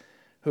Spirit,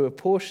 who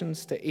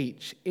apportions to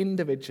each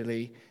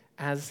individually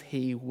as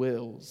he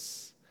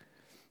wills.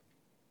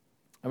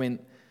 I mean,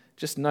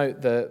 just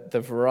note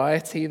the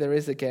variety there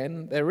is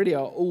again. There really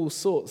are all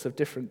sorts of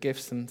different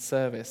gifts and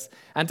service.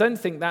 And don't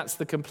think that's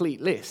the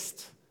complete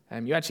list.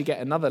 You actually get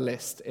another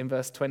list in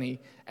verse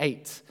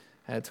 28.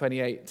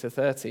 28 to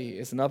 30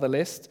 is another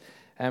list.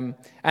 And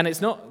it's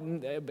not,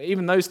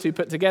 even those two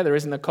put together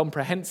isn't a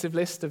comprehensive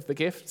list of the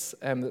gifts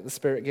that the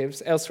Spirit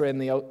gives. Elsewhere in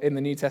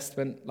the New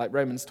Testament, like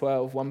Romans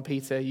 12, 1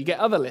 Peter, you get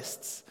other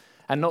lists,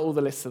 and not all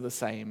the lists are the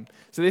same.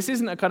 So this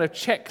isn't a kind of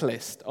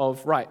checklist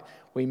of, right,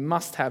 we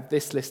must have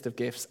this list of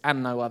gifts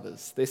and no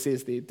others. This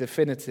is the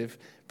definitive,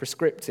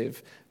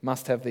 prescriptive,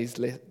 must have these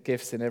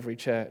gifts in every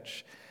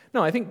church.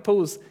 No, I think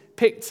Paul's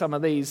picked some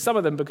of these, some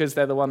of them because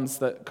they're the ones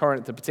that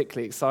Corinth are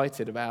particularly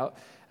excited about,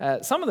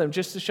 some of them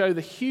just to show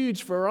the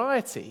huge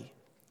variety.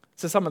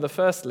 So some of the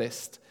first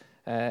list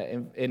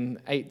in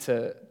 8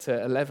 to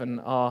 11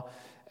 are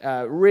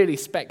really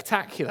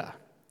spectacular.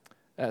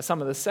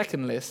 Some of the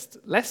second list,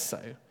 less so.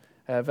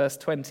 Verse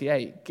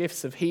 28,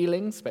 gifts of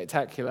healing,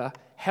 spectacular.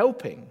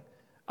 Helping,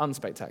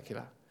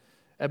 unspectacular.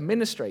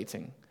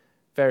 Administrating,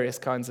 various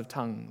kinds of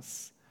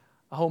tongues.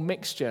 A whole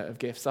mixture of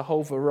gifts, a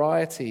whole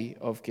variety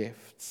of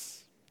gifts.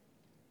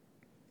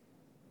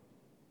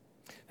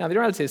 Now, the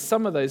reality is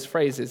some of those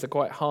phrases are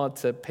quite hard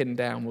to pin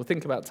down. We'll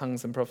think about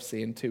tongues and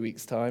prophecy in 2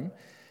 weeks' time.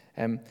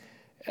 And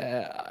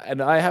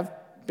I have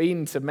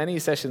been to many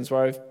sessions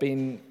where I've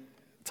been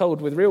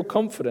told with real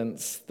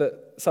confidence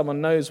that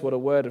someone knows what a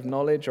word of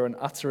knowledge or an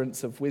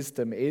utterance of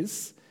wisdom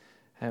is,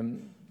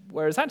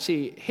 whereas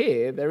actually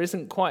here there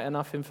isn't quite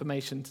enough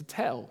information to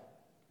tell,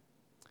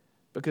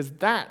 because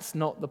that's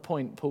not the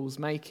point Paul's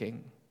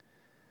making.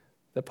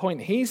 The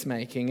point he's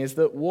making is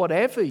that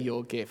whatever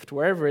your gift,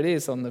 wherever it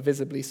is on the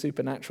visibly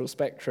supernatural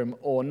spectrum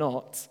or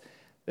not,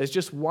 there's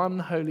just one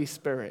Holy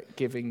Spirit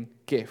giving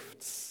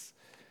gifts.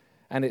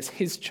 And it's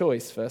his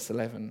choice, verse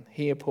 11.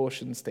 He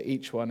apportions to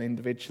each one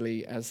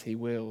individually as he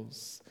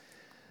wills.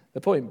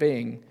 The point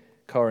being,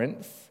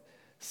 Corinth,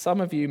 some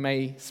of you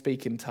may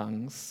speak in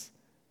tongues,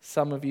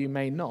 some of you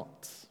may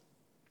not.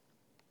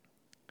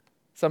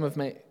 Some of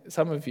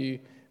you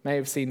may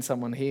have seen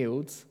someone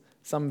healed.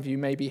 Some of you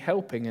may be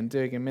helping and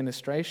doing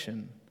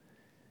administration.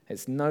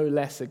 It's no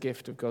less a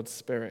gift of God's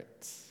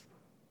Spirit.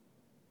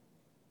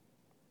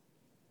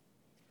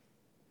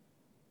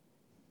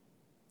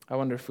 I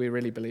wonder if we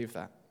really believe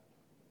that.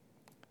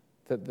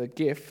 That the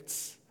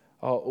gifts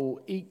are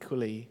all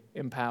equally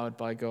empowered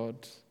by God,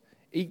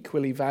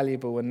 equally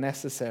valuable and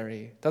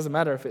necessary. Doesn't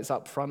matter if it's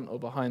up front or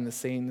behind the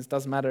scenes.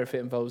 Doesn't matter if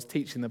it involves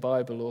teaching the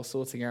Bible or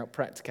sorting out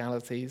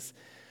practicalities.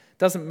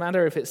 Doesn't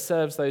matter if it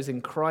serves those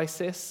in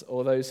crisis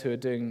or those who are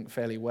doing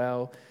fairly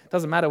well.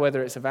 Doesn't matter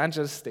whether it's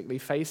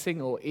evangelistically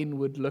facing or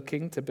inward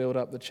looking to build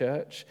up the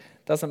church.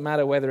 Doesn't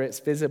matter whether it's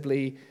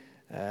visibly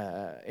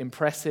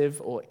impressive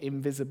or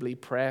invisibly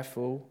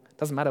prayerful.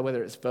 Doesn't matter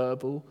whether it's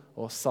verbal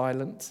or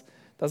silent.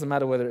 Doesn't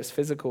matter whether it's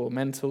physical or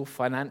mental,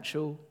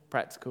 financial,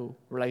 practical,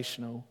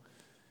 relational.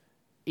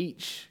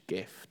 Each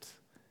gift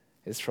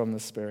is from the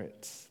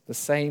Spirit. The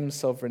same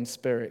sovereign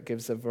Spirit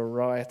gives a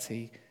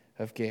variety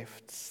of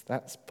gifts.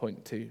 That's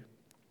point 2.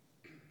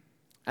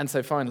 And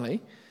so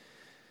finally,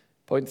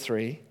 point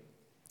 3,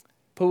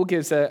 Paul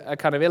gives a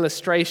kind of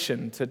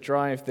illustration to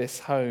drive this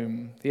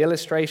home. The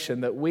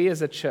illustration that we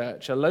as a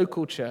church, a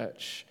local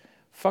church,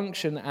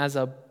 function as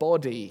a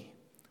body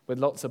with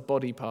lots of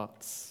body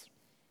parts.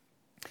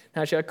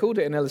 Now, actually, I called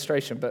it an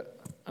illustration, but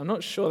I'm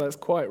not sure that's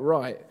quite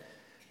right,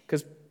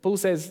 because Paul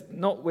says,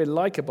 not we're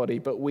like a body,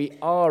 but we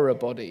are a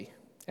body.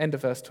 End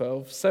of verse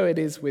 12. So it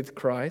is with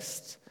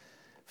Christ.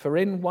 For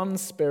in one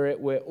Spirit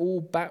we're all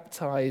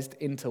baptized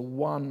into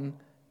one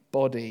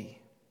body.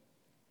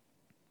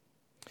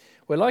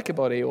 We're like a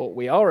body, or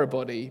we are a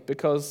body,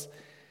 because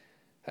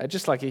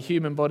just like a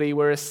human body,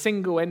 we're a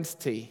single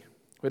entity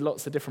with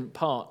lots of different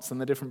parts, and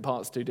the different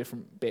parts do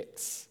different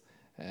bits.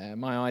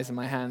 My eyes and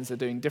my hands are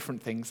doing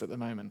different things at the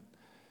moment.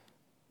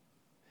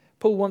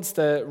 Paul wants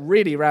to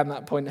really ram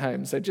that point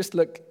home, so just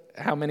look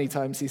how many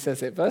times he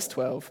says it. Verse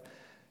 12.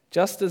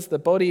 Just as the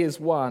body is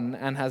one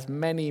and has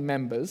many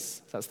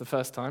members, that's the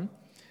first time.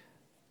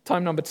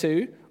 Time number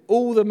 2,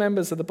 all the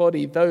members of the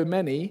body, though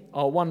many,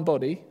 are one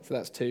body, so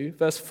that's 2.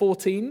 Verse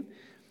 14,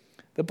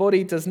 the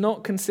body does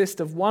not consist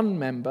of one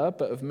member,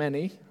 but of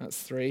many,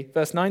 that's 3.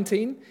 Verse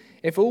 19,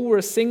 if all were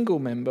a single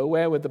member,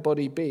 where would the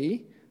body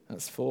be?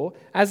 That's 4.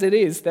 As it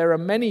is, there are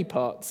many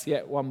parts,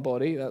 yet one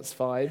body, that's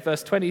 5.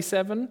 Verse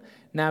 27,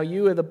 now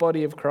you are the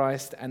body of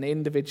Christ and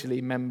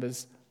individually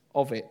members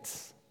of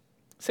it.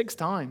 6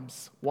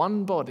 times.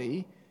 One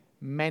body,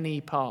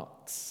 many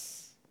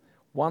parts.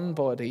 One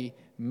body,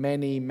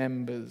 many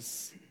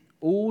members.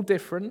 All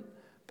different,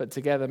 but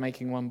together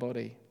making one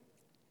body.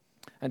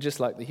 And just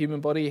like the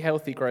human body,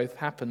 healthy growth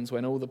happens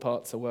when all the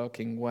parts are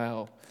working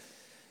well.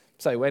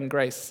 So when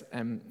Grace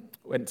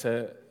went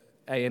to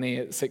A&E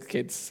at 6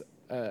 Kids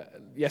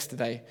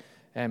yesterday,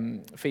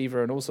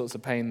 fever and all sorts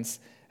of pains,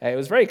 it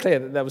was very clear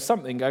that there was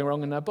something going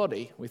wrong in her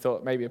body. We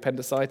thought maybe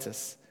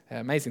appendicitis.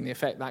 Amazing the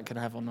effect that could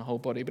have on the whole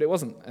body, but it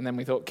wasn't. And then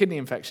we thought kidney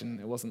infection,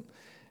 it wasn't.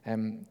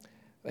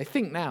 They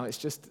think now it's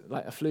just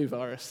like a flu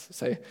virus,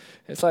 so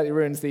it slightly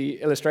ruins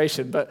the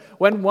illustration. But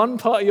when one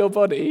part of your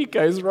body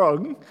goes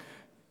wrong,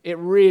 it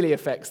really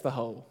affects the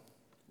whole.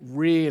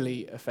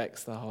 Really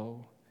affects the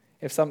whole.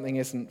 If something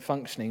isn't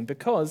functioning,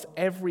 because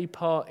every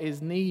part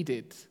is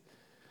needed.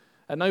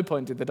 At no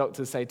point did the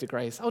doctors say to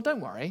Grace, "Oh,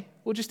 don't worry,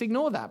 we'll just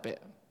ignore that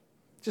bit.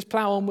 Just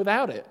plow on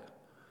without it."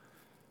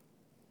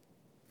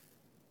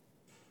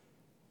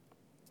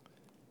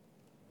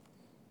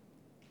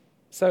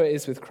 So it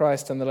is with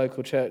Christ and the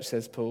local church,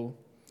 says Paul.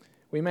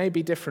 We may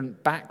be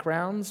different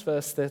backgrounds,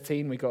 verse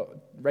 13. We've got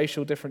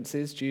racial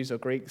differences, Jews or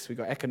Greeks. We've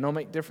got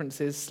economic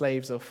differences,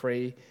 slaves or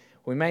free.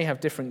 We may have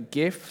different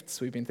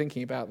gifts. We've been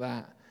thinking about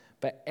that.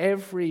 But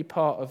every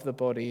part of the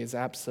body is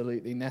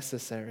absolutely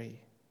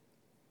necessary.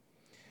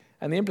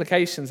 And the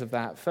implications of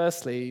that,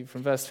 firstly,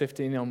 from verse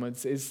 15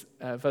 onwards, is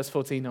verse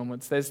 14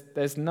 onwards,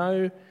 there's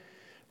no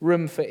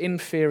room for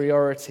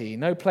inferiority,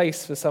 no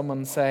place for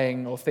someone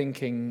saying or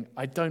thinking,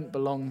 "I don't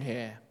belong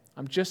here.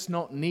 I'm just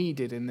not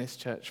needed in this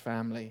church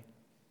family."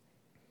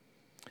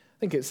 I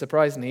think it's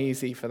surprisingly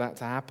easy for that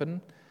to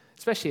happen,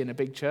 especially in a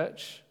big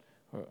church.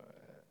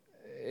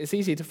 It's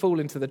easy to fall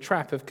into the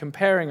trap of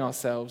comparing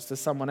ourselves to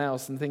someone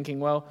else and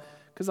thinking, well,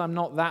 because I'm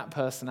not that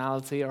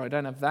personality, or I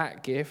don't have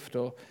that gift,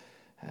 or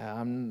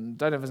don't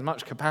have as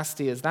much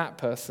capacity as that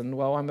person,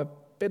 well, I'm a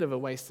bit of a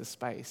waste of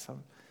space.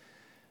 I'm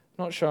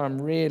not sure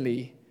I'm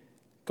really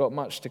got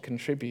much to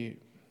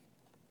contribute.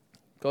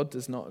 God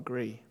does not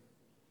agree.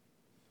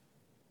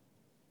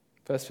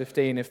 Verse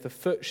 15, if the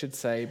foot should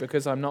say,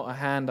 "Because I'm not a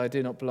hand, I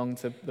do not belong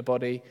to the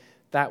body,"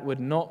 that would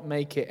not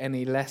make it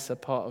any less a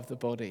part of the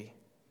body.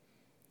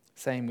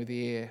 Same with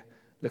the ear,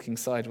 looking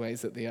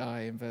sideways at the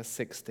eye in verse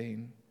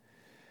 16.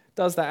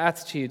 Does that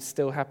attitude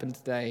still happen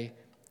today?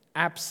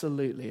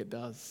 Absolutely it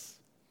does.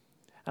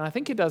 And I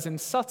think it does in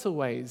subtle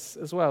ways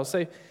as well.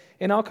 So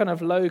in our kind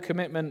of low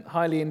commitment,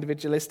 highly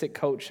individualistic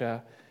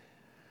culture,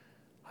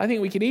 I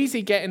think we could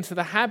easily get into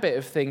the habit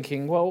of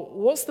thinking, well,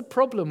 what's the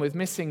problem with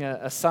missing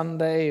a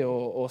Sunday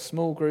or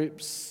small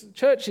groups?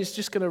 Church is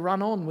just going to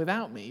run on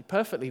without me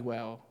perfectly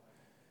well.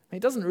 It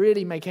doesn't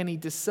really make any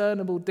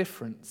discernible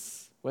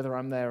difference whether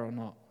I'm there or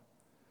not.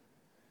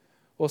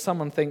 Or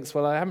someone thinks,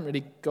 well, I haven't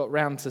really got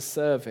round to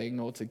serving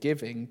or to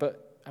giving,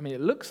 but I mean,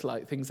 it looks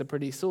like things are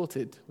pretty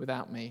sorted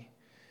without me.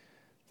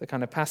 The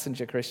kind of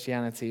passenger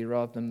Christianity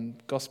rather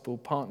than gospel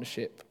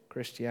partnership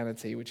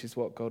Christianity, which is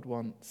what God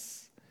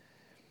wants.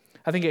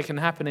 I think it can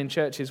happen in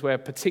churches where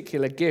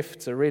particular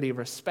gifts are really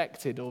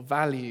respected or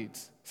valued.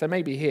 So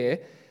maybe here,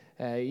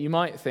 you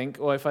might think,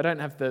 well, if I don't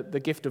have the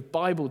gift of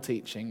Bible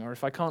teaching, or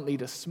if I can't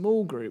lead a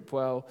small group,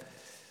 well,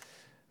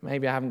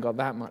 maybe I haven't got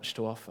that much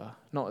to offer,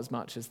 not as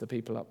much as the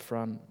people up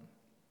front.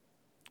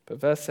 But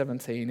verse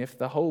 17, if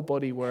the whole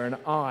body were an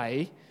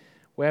eye,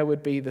 where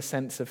would be the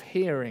sense of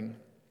hearing?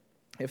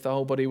 If the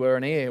whole body were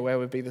an ear, where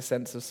would be the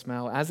sense of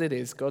smell? As it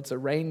is, God's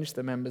arranged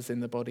the members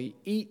in the body,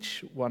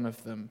 each one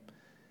of them,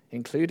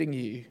 including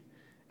you,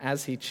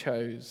 as he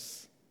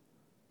chose.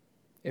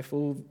 If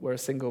all were a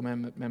single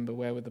member,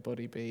 where would the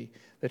body be?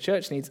 The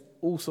church needs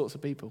all sorts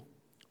of people,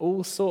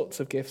 all sorts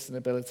of gifts and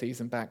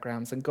abilities and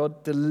backgrounds, and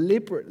God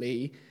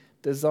deliberately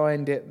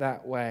designed it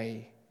that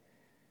way.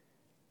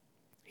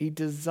 He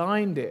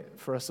designed it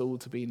for us all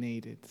to be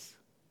needed,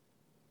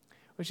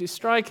 which is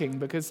striking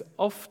because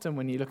often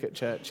when you look at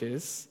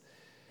churches,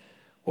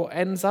 what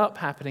ends up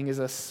happening is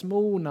a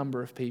small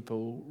number of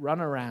people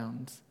run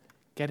around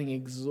getting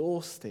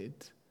exhausted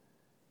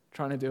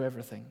trying to do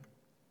everything.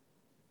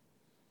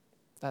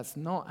 That's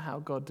not how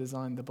God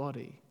designed the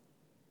body.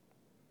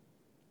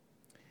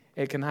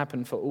 It can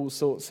happen for all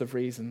sorts of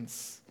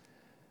reasons.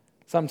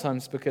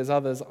 Sometimes because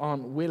others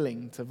aren't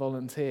willing to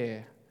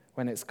volunteer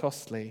when it's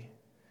costly.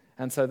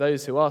 And so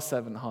those who are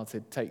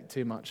servant-hearted take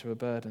too much of a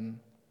burden.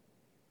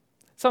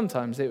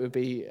 Sometimes it would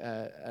be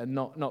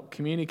not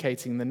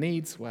communicating the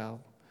needs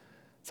well.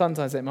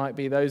 Sometimes it might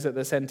be those at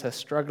the centre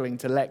struggling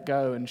to let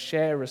go and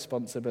share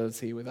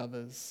responsibility with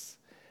others.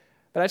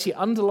 But actually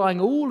underlying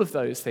all of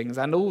those things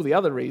and all the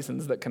other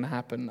reasons that can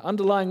happen,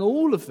 underlying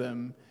all of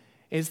them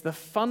is the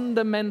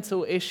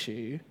fundamental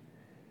issue: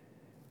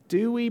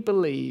 do we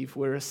believe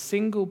we're a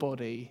single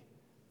body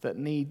that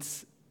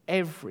needs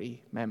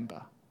every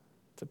member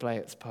to play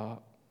its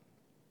part?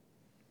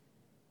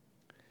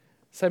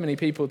 So many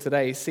people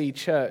today see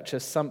church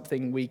as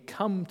something we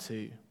come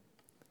to,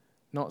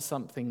 not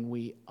something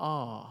we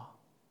are.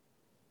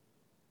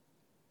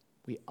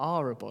 We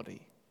are a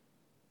body.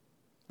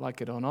 Like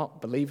it or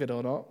not, believe it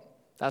or not,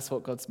 that's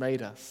what God's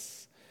made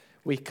us.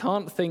 We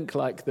can't think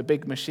like the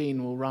big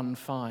machine will run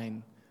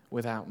fine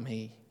without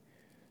me.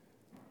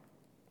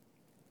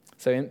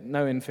 So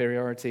no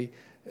inferiority,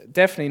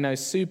 definitely no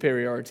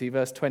superiority.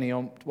 Verse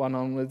 21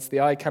 onwards, the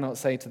eye cannot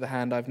say to the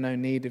hand, I've no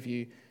need of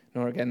you,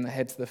 nor again the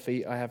head to the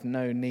feet, I have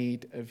no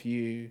need of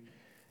you.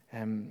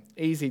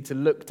 Easy to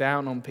look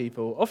down on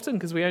people, often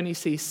because we only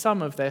see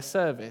some of their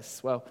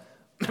service. Well,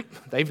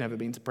 they've never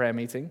been to prayer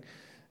meeting.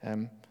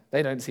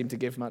 They don't seem to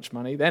give much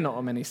money. They're not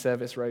on many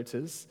service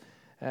rotas.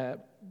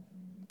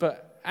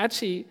 But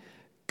actually,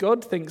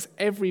 God thinks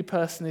every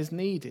person is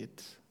needed.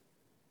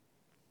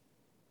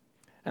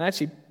 And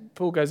actually,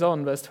 Paul goes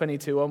on, verse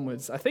 22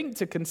 onwards, I think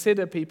to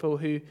consider people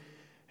who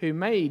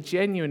may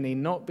genuinely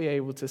not be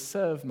able to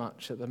serve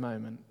much at the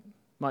moment.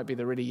 Might be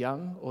the really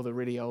young or the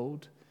really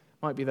old.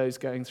 Might be those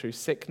going through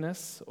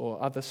sickness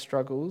or other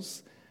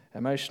struggles,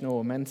 emotional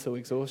or mental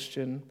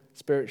exhaustion,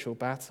 spiritual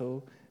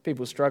battle,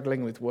 people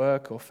struggling with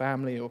work or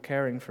family or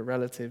caring for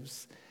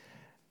relatives.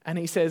 And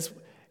he says,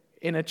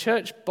 in a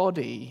church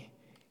body,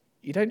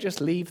 you don't just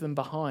leave them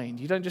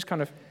behind. You don't just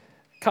kind of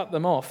cut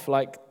them off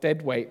like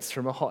dead weights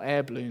from a hot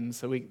air balloon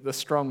so the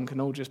strong can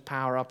all just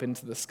power up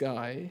into the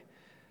sky.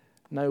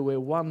 No, we're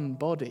one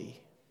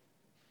body.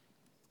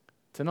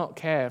 To not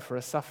care for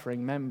a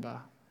suffering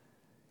member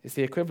is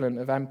the equivalent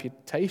of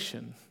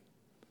amputation.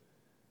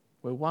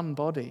 We're one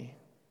body.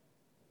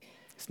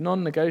 It's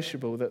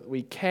non-negotiable that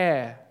we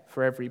care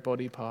for every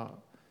body part,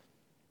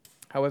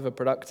 however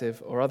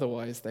productive or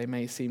otherwise they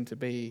may seem to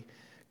be.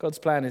 God's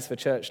plan is for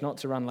church not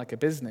to run like a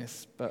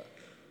business, but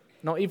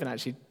not even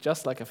actually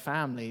just like a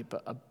family,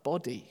 but a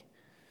body.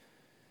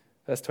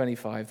 Verse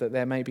 25, that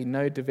there may be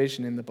no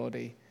division in the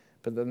body,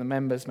 but that the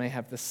members may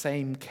have the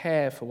same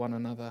care for one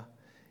another.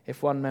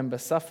 If one member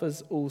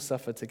suffers, all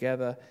suffer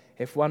together.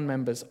 If one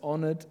member's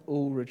honored,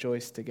 all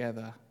rejoice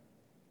together.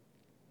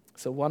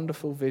 It's a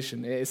wonderful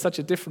vision. It is such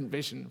a different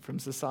vision from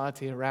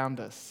society around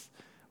us,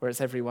 where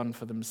it's everyone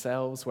for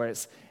themselves, where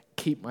it's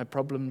keep my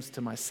problems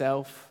to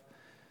myself,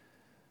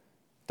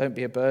 don't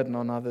be a burden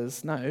on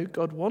others. No,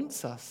 God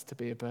wants us to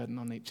be a burden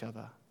on each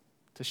other,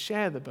 to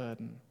share the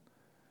burden.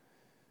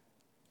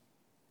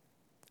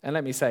 And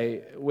let me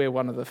say, we're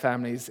one of the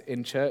families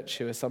in church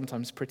who are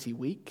sometimes pretty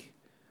weak,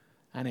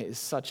 and it is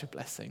such a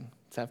blessing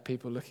to have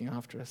people looking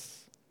after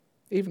us,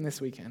 even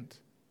this weekend.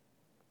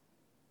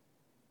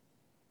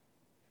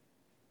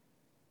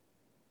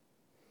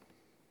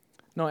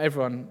 Not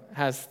everyone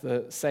has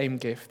the same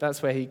gift.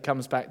 That's where he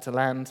comes back to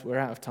land. We're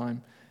out of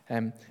time.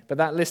 But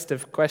that list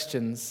of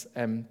questions,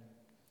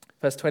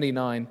 verse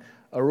 29,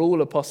 are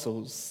all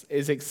apostles,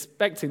 is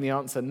expecting the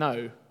answer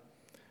no.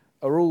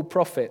 Are all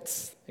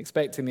prophets?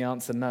 Expecting the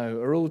answer no.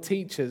 Are all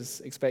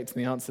teachers?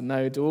 Expecting the answer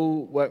no. Do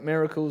all work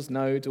miracles?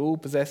 No. Do all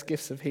possess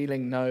gifts of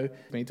healing? No.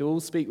 Do all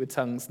speak with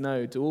tongues?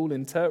 No. Do all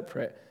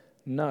interpret?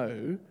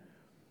 No.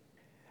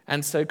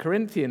 And so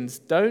Corinthians,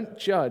 don't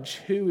judge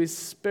who is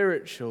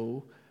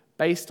spiritual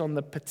based on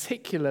the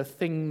particular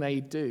thing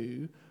they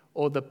do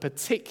or the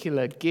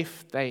particular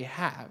gift they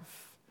have.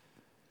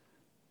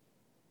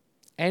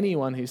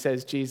 Anyone who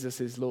says Jesus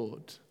is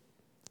Lord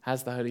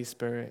has the Holy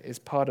Spirit, is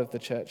part of the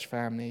church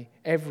family.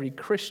 Every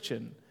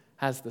Christian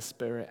has the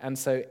Spirit. And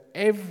so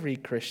every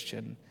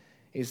Christian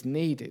is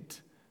needed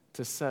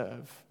to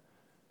serve,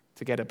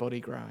 to get a body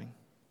growing.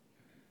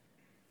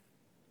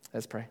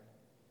 Let's pray.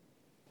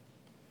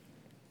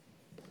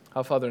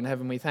 Our Father in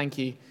heaven, we thank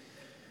you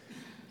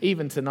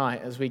even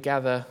tonight as we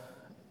gather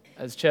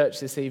as church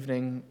this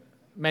evening.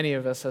 Many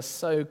of us are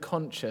so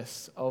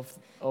conscious of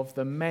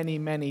the many,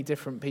 many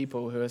different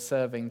people who are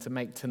serving to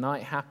make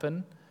tonight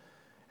happen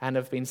and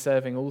have been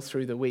serving all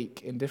through the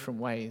week in different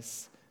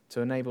ways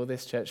to enable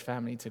this church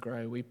family to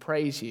grow. We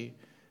praise you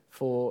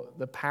for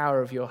the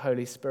power of your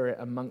Holy Spirit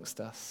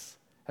amongst us,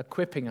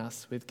 equipping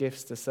us with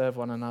gifts to serve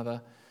one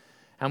another.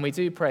 And we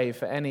do pray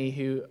for any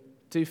who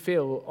do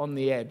feel on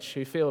the edge,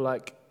 who feel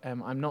like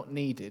I'm not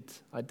needed,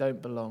 I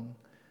don't belong.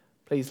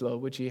 Please,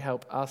 Lord, would you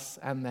help us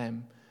and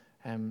them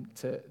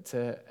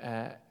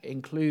to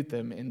include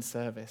them in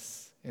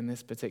service in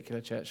this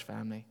particular church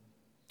family.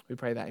 We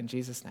pray that in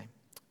Jesus' name.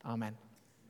 Amen.